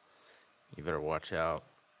 you better watch out,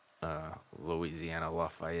 Louisiana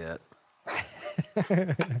Lafayette.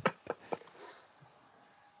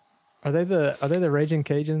 Are they the Raging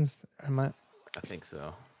Cajuns? I think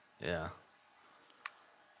so. Yeah.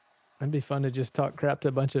 That'd be fun to just talk crap to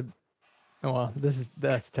a bunch of. Oh, well,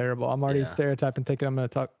 that's terrible. I'm already Yeah. stereotyping, thinking I'm going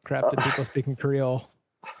to talk crap to people speaking Creole.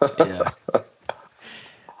 Yeah.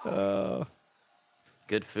 Uh,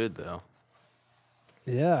 Good food though.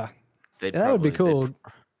 yeah, They'd that would be probably-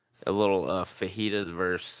 cool. A little fajitas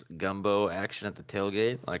versus gumbo action at the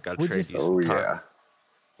tailgate. Like I'll We trade just- you Oh some yeah.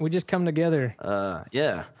 We just come together.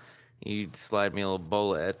 yeah. You slide me a little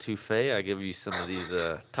bowl of etouffee. I give you some of these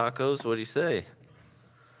tacos. What do you say?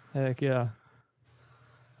 Heck yeah.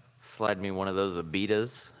 Slide me one of those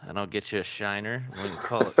Abitas, and I'll get you a shiner. We can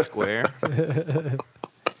call it square.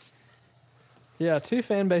 Yeah, 2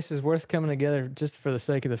 fan bases worth coming together just for the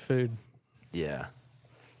sake of the food. Yeah.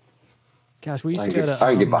 Gosh, we used I to can go get, to. I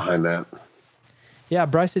can get behind that. Yeah,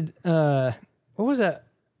 Bryce did. What was that?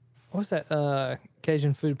 What was that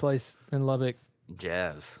Cajun food place in Lubbock?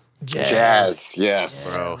 Jazz. Jazz, yes.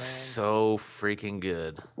 Yeah, Bro, man. so freaking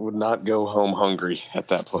good. Would not go home hungry at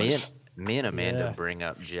that place. Me and Amanda Yeah. bring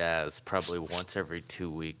up Jazz probably once every 2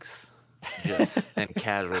 weeks. Just in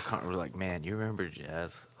casual we're like, man, you remember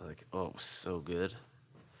Jazz? Like, oh, it was so good.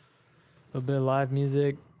 A little bit of live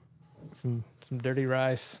music, some dirty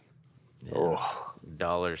rice Yeah. Oh,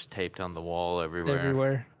 Dollars taped on the wall everywhere.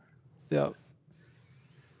 everywhere. Yep.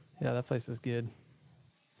 Yeah, that place was good.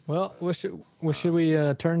 Well, what should we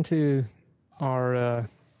turn to our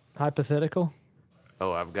hypothetical?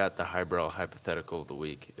 Oh, I've got the highbrow hypothetical of the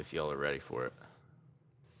week if y'all are ready for it.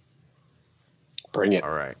 bring it.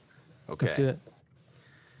 All right. Okay. Let's do it.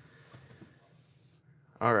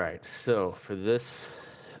 All right. So for this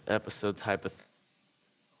episode's hypothetical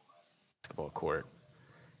basketball court,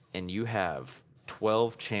 and you have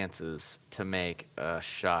 12 chances to make a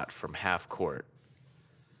shot from half court.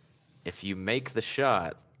 If you make the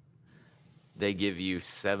shot, they give you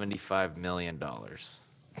 $75 million.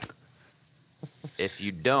 If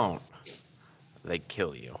you don't, they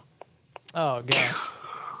kill you. Oh gosh.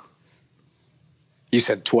 You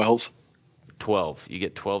said 12? 12. You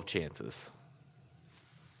get 12 chances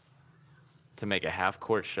to make a half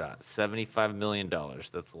court shot. $75 million.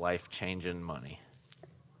 That's life-changing money.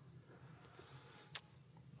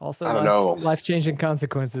 Also, I don't know. life-changing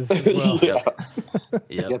consequences as well. Yeah.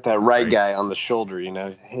 Yep. Get that right guy on the shoulder, you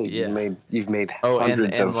know. Hey, Yeah. you've made Oh, and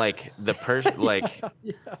hundreds of like the person, like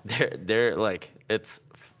they're like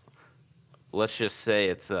let's just say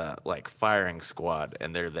it's a like firing squad,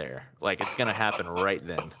 and they're there. Like it's gonna happen right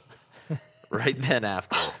then, right then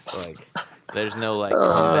after. Like there's no like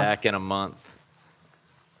come back in a month.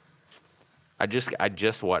 I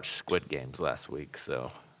just watched Squid Games last week, so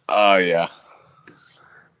Oh yeah.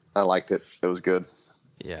 I liked it. It was good.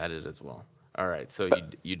 yeah, I did as well. All right, so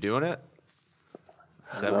you doing it?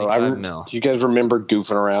 I don't know, 75 mil. Do you guys remember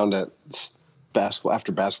goofing around at basketball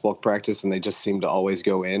after basketball practice, and they just seem to always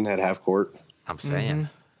go in at half court? I'm saying.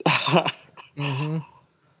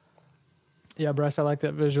 Yeah, Bryce, I like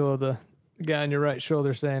that visual of the guy on your right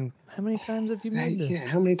shoulder saying, "How many times have you made this?" Yeah,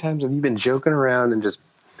 how many times have you been joking around and just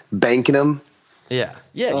banking them? Yeah,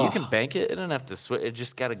 you Ugh. can bank it. It doesn't have to switch. It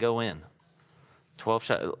just got to go in. 12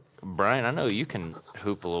 shot. Brian, I know you can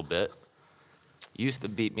hoop a little bit. You used to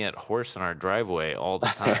beat me at horse in our driveway all the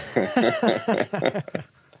time.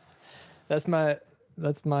 That's my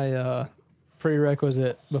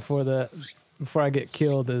prerequisite before I get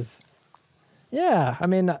killed is, yeah. I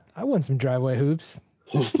mean, I won some driveway hoops.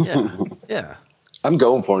 Yeah. I'm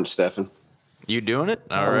going for it, Stefan. You doing it?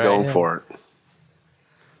 All I'm right, going for it.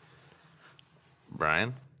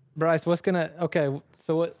 Brian. Bryce, okay?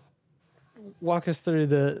 So what? Walk us through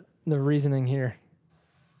the reasoning here.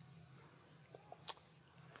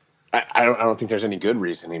 I don't think there's any good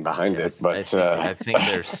reasoning behind it, but I think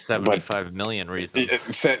there's 75 million reasons.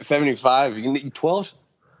 75. You need 12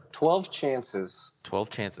 chances. 12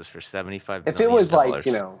 chances for 75 If million. it was like,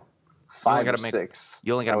 you know, five or gotta make- six,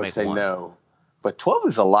 you only I gotta would make say one. no. But 12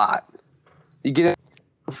 is a lot. You get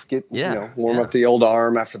Yeah, warm yeah. up the old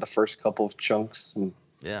arm after the first couple of chunks and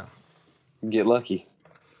Yeah. get lucky.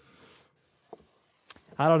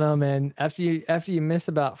 I don't know, man. After you miss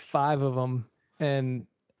about 5 of them, and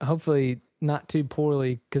hopefully not too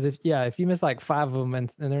poorly, because if you miss like 5 of them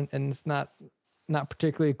and it's not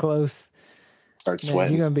particularly close, Start man,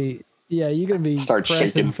 sweating. you're gonna be Start pressing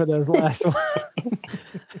shaking. for those last ones.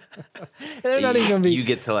 They're not even gonna be. You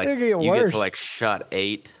get to like they're gonna get you get worse. to like shot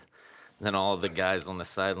 8. Then all the guys on the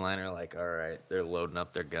sideline are like, all right, they're loading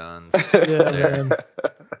up their guns. Yeah, they're, man.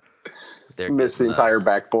 they're Miss the getting entire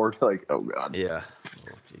backboard. Like, oh God. Yeah.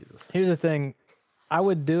 Oh, Jesus. Here's the thing, I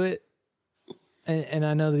would do it, and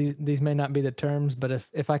I know these may not be the terms, but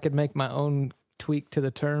if I could make my own tweak to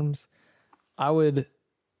the terms, I would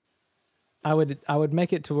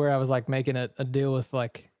make it to where I was like making a deal with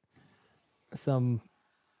like some,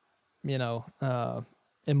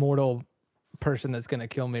 immortal person that's gonna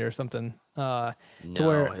kill me or something. No,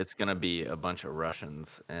 where- it's gonna be a bunch of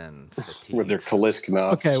Russians and With their fatigues.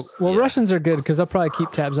 Kaliskinov. Okay, well, Yeah. Russians are good because they'll probably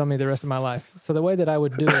keep tabs on me the rest of my life. So the way that I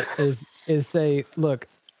would do it is say, look,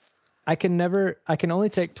 I can only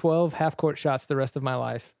take 12 half court shots the rest of my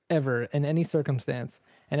life ever in any circumstance,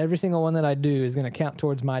 and every single one that I do is going to count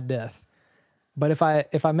towards my death. But if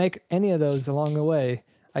I make any of those along the way,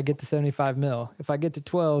 I get to 75 mil. If I get to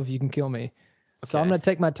 12, you can kill me. So I'm Okay. going to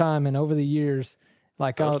take my time, and over the years,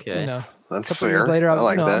 like I'll, Okay. you know, a That's couple fair. years later, I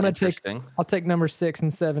like I'm that. going to Interesting. I'll take number 6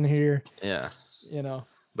 and 7 here, Yeah. you know.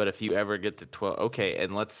 But if you ever get to 12, okay,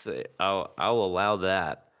 and let's say I'll allow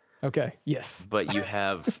that, Okay. Yes. but you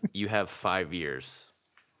have 5 years.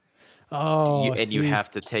 Oh, And you see. have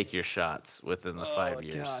to take your shots within the 5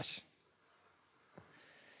 years. Gosh.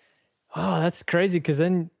 Oh, that's crazy because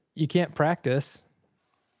then you can't practice.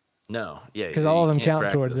 No, yeah, 'Cause all you of them can't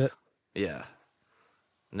count towards practice. Yeah.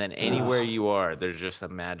 And then anywhere you are, there's just a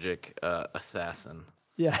magic assassin.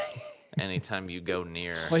 Yeah. Anytime you go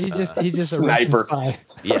near. Well, he's just a Russian Sniper. spy.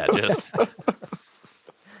 Yeah, just.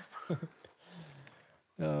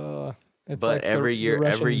 It's But like the every year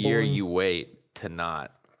Russian-born- you wait to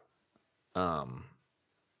not,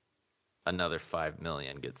 another 5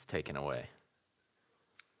 million gets taken away.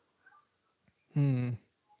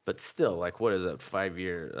 But still, like, what is that 5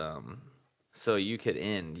 year? So you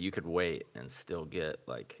could wait and still get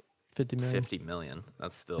like 50 million. 50 million.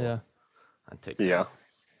 That's still. Yeah. I'd take. Yeah.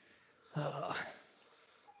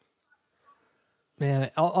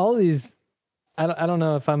 Man, all these, I don't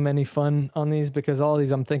know if I'm any fun on these because all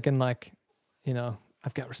these I'm thinking like, you know,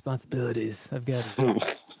 I've got responsibilities. I've got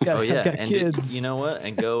Oh yeah, I've got and kids. you know what?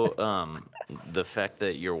 And go. The fact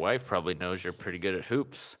that your wife probably knows you're pretty good at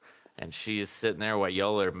hoops, and she's sitting there while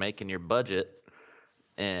y'all are making your budget.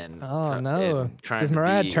 And Oh no! and trying Does to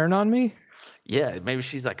Mariah be, turn on me? Yeah, maybe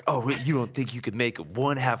she's like, "Oh, you don't think you could make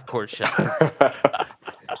one half-court shot?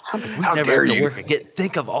 We How never dare have to you? work again.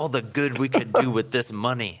 Think of all the good we could do with this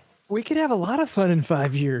money." We could have a lot of fun in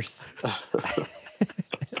 5 years.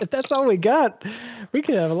 If that's all we got, we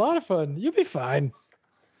could have a lot of fun. You'll be fine.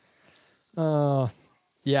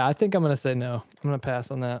 Yeah, I think I'm gonna say no. I'm gonna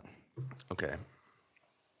pass on that. Okay.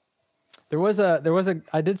 There was a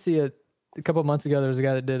I did see a couple months ago. There was a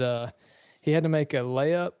guy that did he had to make a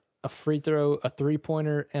layup, a free throw, a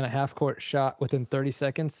 3-pointer, and a half-court shot within 30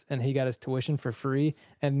 seconds, and he got his tuition for free.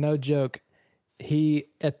 And no joke, he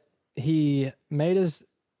made his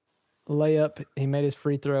layup, he made his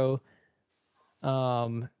free throw.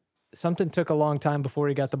 Something took a long time before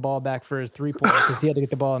he got the ball back for his 3-pointer because he had to get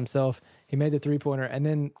the ball himself. He made the 3-pointer, and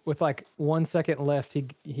then with like 1 second left,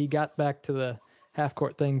 he got back to the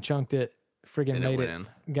half-court thing, chunked it, friggin' And it made went it,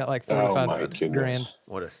 in. got like Oh my 35 grand. goodness.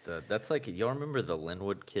 What a stud. That's like, y'all remember the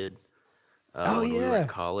Linwood kid? Oh, when we were yeah. in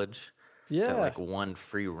college? Yeah, That like won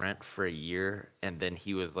free rent for a year, and then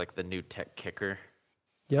he was like the new Tech kicker.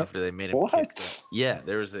 yep. After they made him kick What? that. Yeah,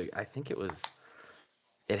 there was I think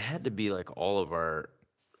it had to be like all of our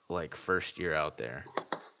like first year out there.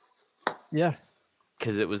 Yeah,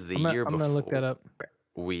 Because it was the I'm year before gonna look that up.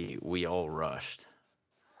 we all rushed.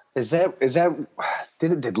 Is that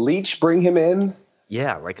did Leach bring him in?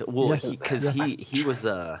 Yeah, like, well, Yeah. because Yeah. he was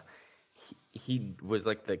he was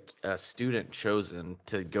like the student chosen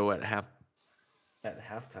to go at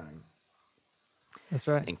halftime That's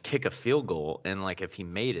right. and kick a field goal, and like if he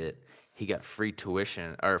made it, he got free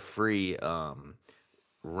tuition or free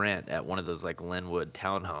rent at one of those like Linwood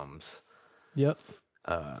townhomes Yep.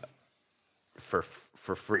 for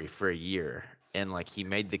free for a year. And like he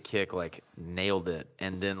made the kick, like nailed it,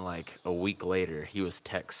 and then like a week later, he was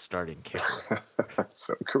Tech's starting kicker.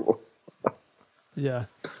 So cool. Yeah,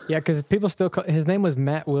 yeah. Because people still call his name was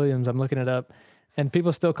Matt Williams. I'm looking it up, and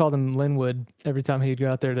people still called him Linwood every time he'd go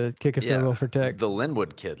out there to kick a field goal for Tech. The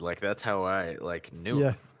Linwood kid, like that's how I like knew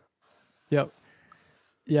Yeah. him. Yep.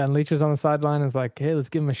 Yeah, and Leach was on the sideline and was like, "Hey, let's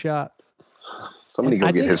give him a shot." Somebody go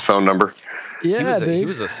I get think- his phone number. Yeah, dude. He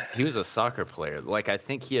was a soccer player. Like I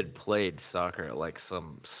think he had played soccer at like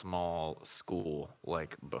some small school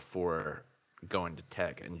like before going to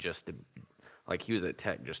Tech, and just to, like he was at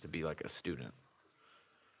Tech just to be like a student.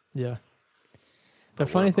 Yeah. But The what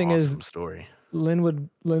funny an thing is, awesome story. Linwood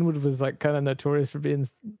was like kind of notorious for being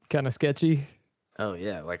kind of sketchy. Oh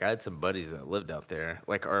yeah, like I had some buddies that lived out there.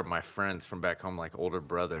 Like, or my friends from back home, like older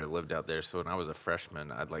brother lived out there. So when I was a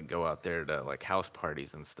freshman, I'd like go out there to like house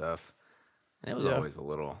parties and stuff. And it was Yeah. always a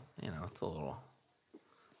little,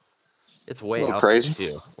 it's way Little out crazy.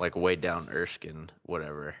 there too, like way down Erskine,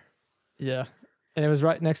 whatever. Yeah, and it was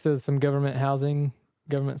right next to some government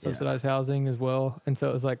Yeah. subsidized housing as well. And so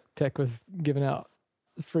it was like Tech was giving out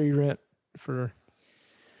free rent for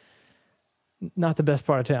not the best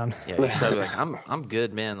part of town. Yeah, you're probably like, I'm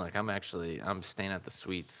good, man. Like I'm staying at the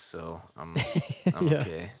suites, so I'm Yeah.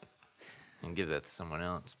 okay. And give that to someone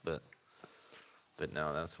else, but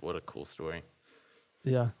no, that's what a cool story.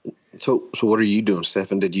 Yeah. So what are you doing,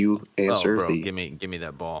 Stefan? Did you answer Oh, bro, the? give me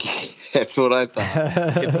that ball. That's what I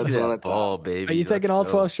thought. Give me That's what I that ball, thought. baby. Are you taking Let's all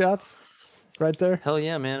go. 12 shots? right there. Hell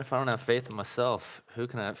yeah, man. If I don't have faith in myself, who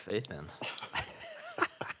can I have faith in?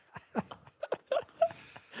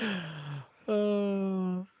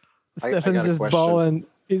 I Stefan's got a just question. balling.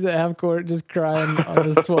 He's at half court, just crying on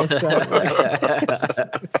his 12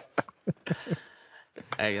 shot.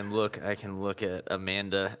 I can look at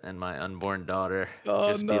Amanda and my unborn daughter.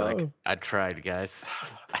 Oh, Just be like, no. I tried, guys.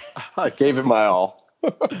 I gave it my all.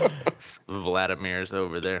 Vladimir's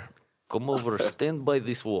over there. Come over, stand by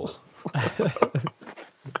this wall.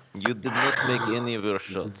 You did not make any of your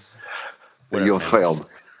shots. Whatever, You man. failed.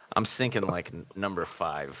 I'm sinking like number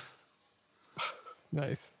 5.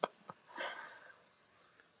 Nice.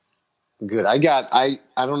 Good. I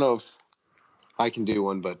don't know if I can do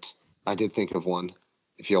one, but I did think of one.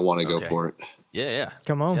 If y'all want to go Okay. for it. Yeah.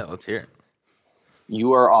 Come on. Yeah, let's hear it.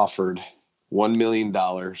 You are offered $1 million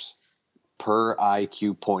per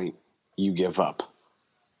IQ point you give up.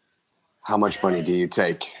 How much money do you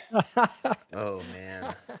take? Oh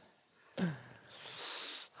man.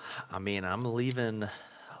 I mean, I'm leaving.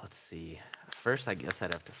 Let's see. First, I guess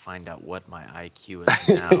I'd have to find out what my IQ is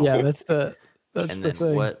now. Yeah, that's the and then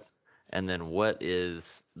thing. what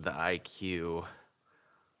is the IQ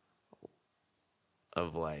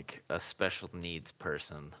of like a special needs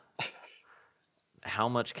person? How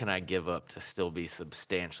much can I give up to still be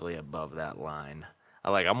substantially above that line?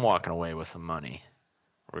 I'm walking away with some money,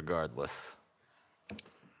 regardless.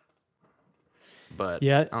 But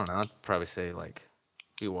Yeah. I don't know. I'd probably say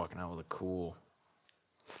be walking out with a cool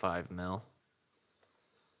 $5 million.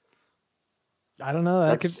 I don't know.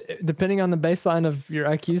 That could, depending on the baseline of your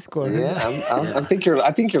IQ score. Yeah, I think you're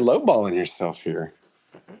lowballing yourself here.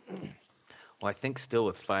 Well, I think still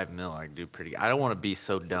with $5 million, I do pretty. I don't want to be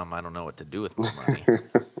so dumb. I don't know what to do with my money.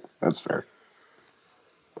 That's fair.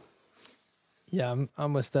 Yeah,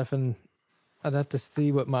 I'm with Stefan. I'd have to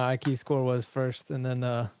see what my IQ score was first, and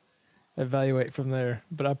then evaluate from there.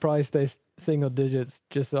 But I'd probably stay single digits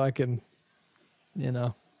just so I can, You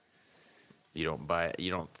don't buy it.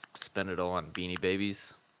 You don't spend it all on Beanie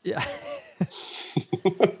Babies. Yeah.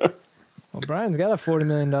 Well, Brian's got a $40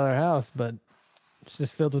 million house, but it's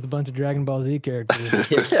just filled with a bunch of Dragon Ball Z characters.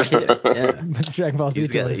 Yeah. Dragon Ball Z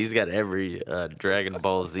toys. He's got every Dragon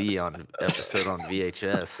Ball Z episode on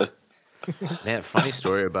VHS. Man, funny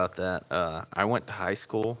story about that. I went to high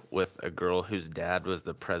school with a girl whose dad was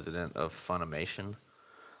the president of Funimation,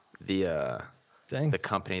 the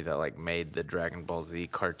company that made the Dragon Ball Z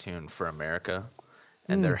cartoon for America,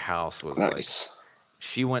 and their house was nice.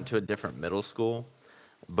 She went to a different middle school,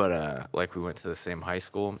 but we went to the same high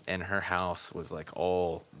school, and her house was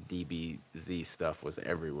all DBZ stuff was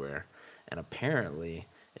everywhere, and apparently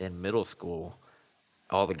in middle school,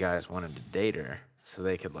 all the guys wanted to date her. So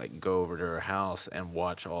they could go over to her house and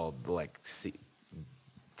watch all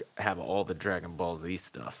have all the Dragon Ball Z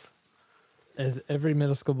stuff. As every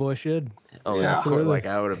middle school boy should. Yeah. Oh yeah, of course. Absolutely.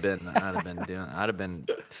 I'd have been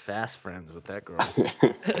fast friends with that girl.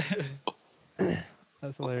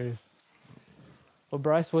 That's hilarious. Well,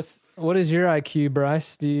 Bryce, what is your IQ,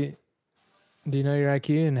 Bryce? Do you know your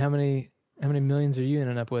IQ, and how many millions are you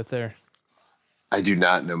ending up with there? I do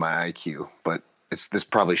not know my IQ, but this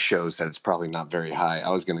probably shows that it's probably not very high. I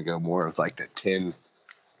was going to go more of the 10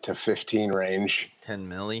 to 15 range. 10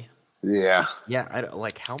 milli? Yeah. Yeah,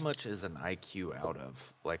 how much is an IQ out of?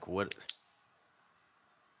 What?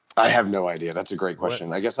 I have no idea. That's a great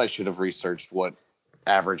question. I guess I should have researched what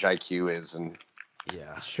average IQ is and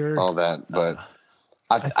Yeah. Sure. all that, but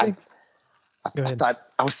I thought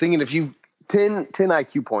I was thinking if you 10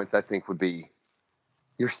 IQ points, I think would be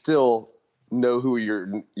you're still know who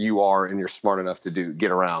you are and you're smart enough to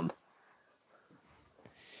get around.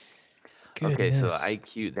 Okay, so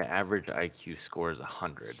Goodness. the average IQ score is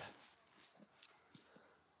 100.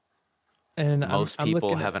 And Most I'm people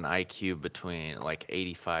looking have at, an IQ between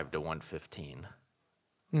 85 to 115.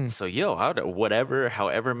 Hmm. So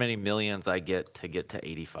however many millions I get to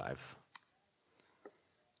 85.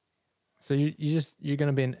 So you're going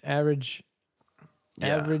to be an average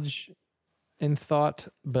in thought,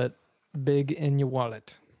 but big in your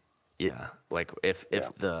wallet. Yeah, if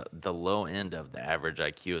the low end of the average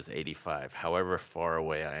IQ is 85, however far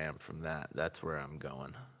away I am from that, that's where I'm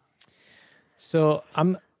going. So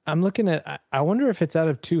I'm looking at. I wonder if it's out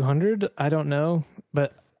of 200. I don't know,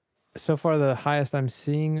 but so far the highest I'm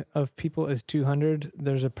seeing of people is 200.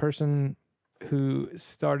 There's a person who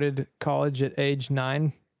started college at age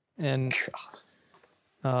 9 and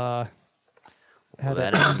had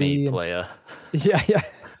That an is me, MD and- playa. yeah.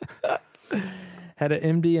 Had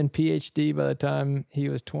an MD and PhD by the time he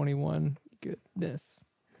was 21. Goodness.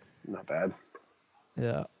 Not bad.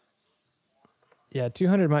 Yeah. Yeah,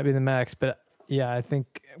 200 might be the max, but yeah, I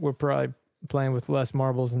think we're probably playing with less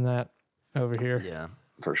marbles than that over here. Yeah.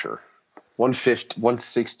 For sure. 150,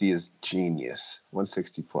 160 is genius.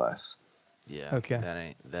 160 plus. Yeah. Okay.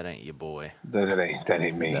 That ain't your boy. That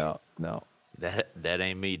ain't me. No. That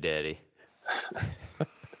ain't me, Daddy.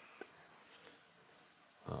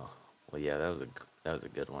 Oh, well, yeah, that was a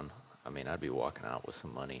good one. I mean, I'd be walking out with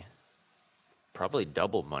some money, probably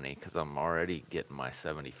double money, because I'm already getting my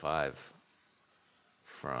 75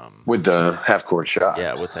 from With the half court shot.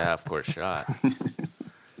 yeah, with the half court shot.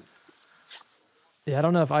 Yeah, I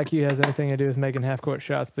don't know if IQ has anything to do with making half court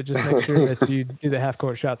shots, but just make sure that you do the half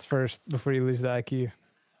court shots first before you lose the IQ.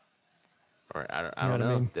 Or I You know don't what I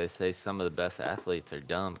know. mean? They say some of the best athletes are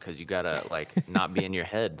dumb because you gotta like not be in your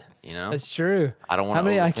head. You know, That's true. I don't want How to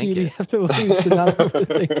many overthink IQ do you it. have to lose to not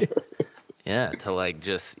overthink it? Yeah, to like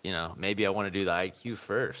just maybe I want to do the IQ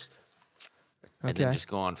first, and then Okay. just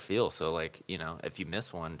go on feel. So like if you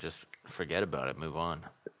miss one, just forget about it, move on.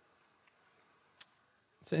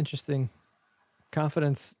 It's interesting.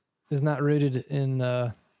 Confidence is not rooted in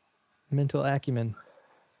mental acumen.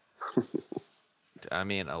 I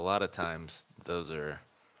mean, a lot of times those are,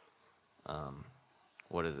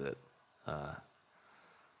 what is it?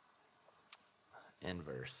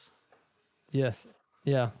 Inverse. Yes.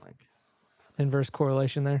 Yeah. Like, Inverse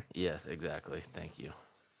correlation there. yes, exactly. Thank you.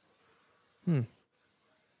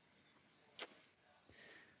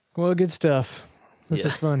 Well, good stuff. This Yeah.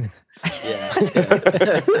 is fun. Yeah.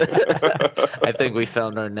 I think we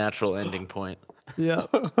found our natural ending point. Yeah.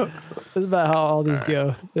 This is about how all these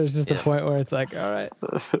go. There's just a Yeah. point where it's like, all right,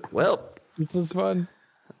 Well, this was fun.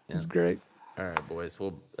 It was Yeah. great. all right, boys.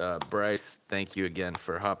 Well, Bryce, thank you again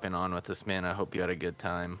for hopping on with us, man. I hope you had a good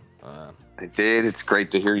time. I did. It's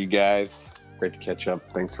great to hear you guys. Great to catch up.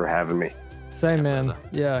 Thanks for having me. Same, man. brother.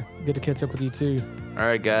 Yeah. Good to catch up with you too. All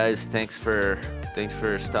right, guys. Thanks for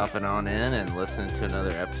stopping on in and listening to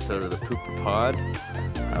another episode of the Pooper Pod.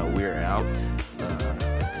 We're out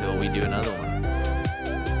until we do another one.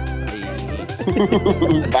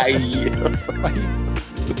 Bye. Bye. Bye.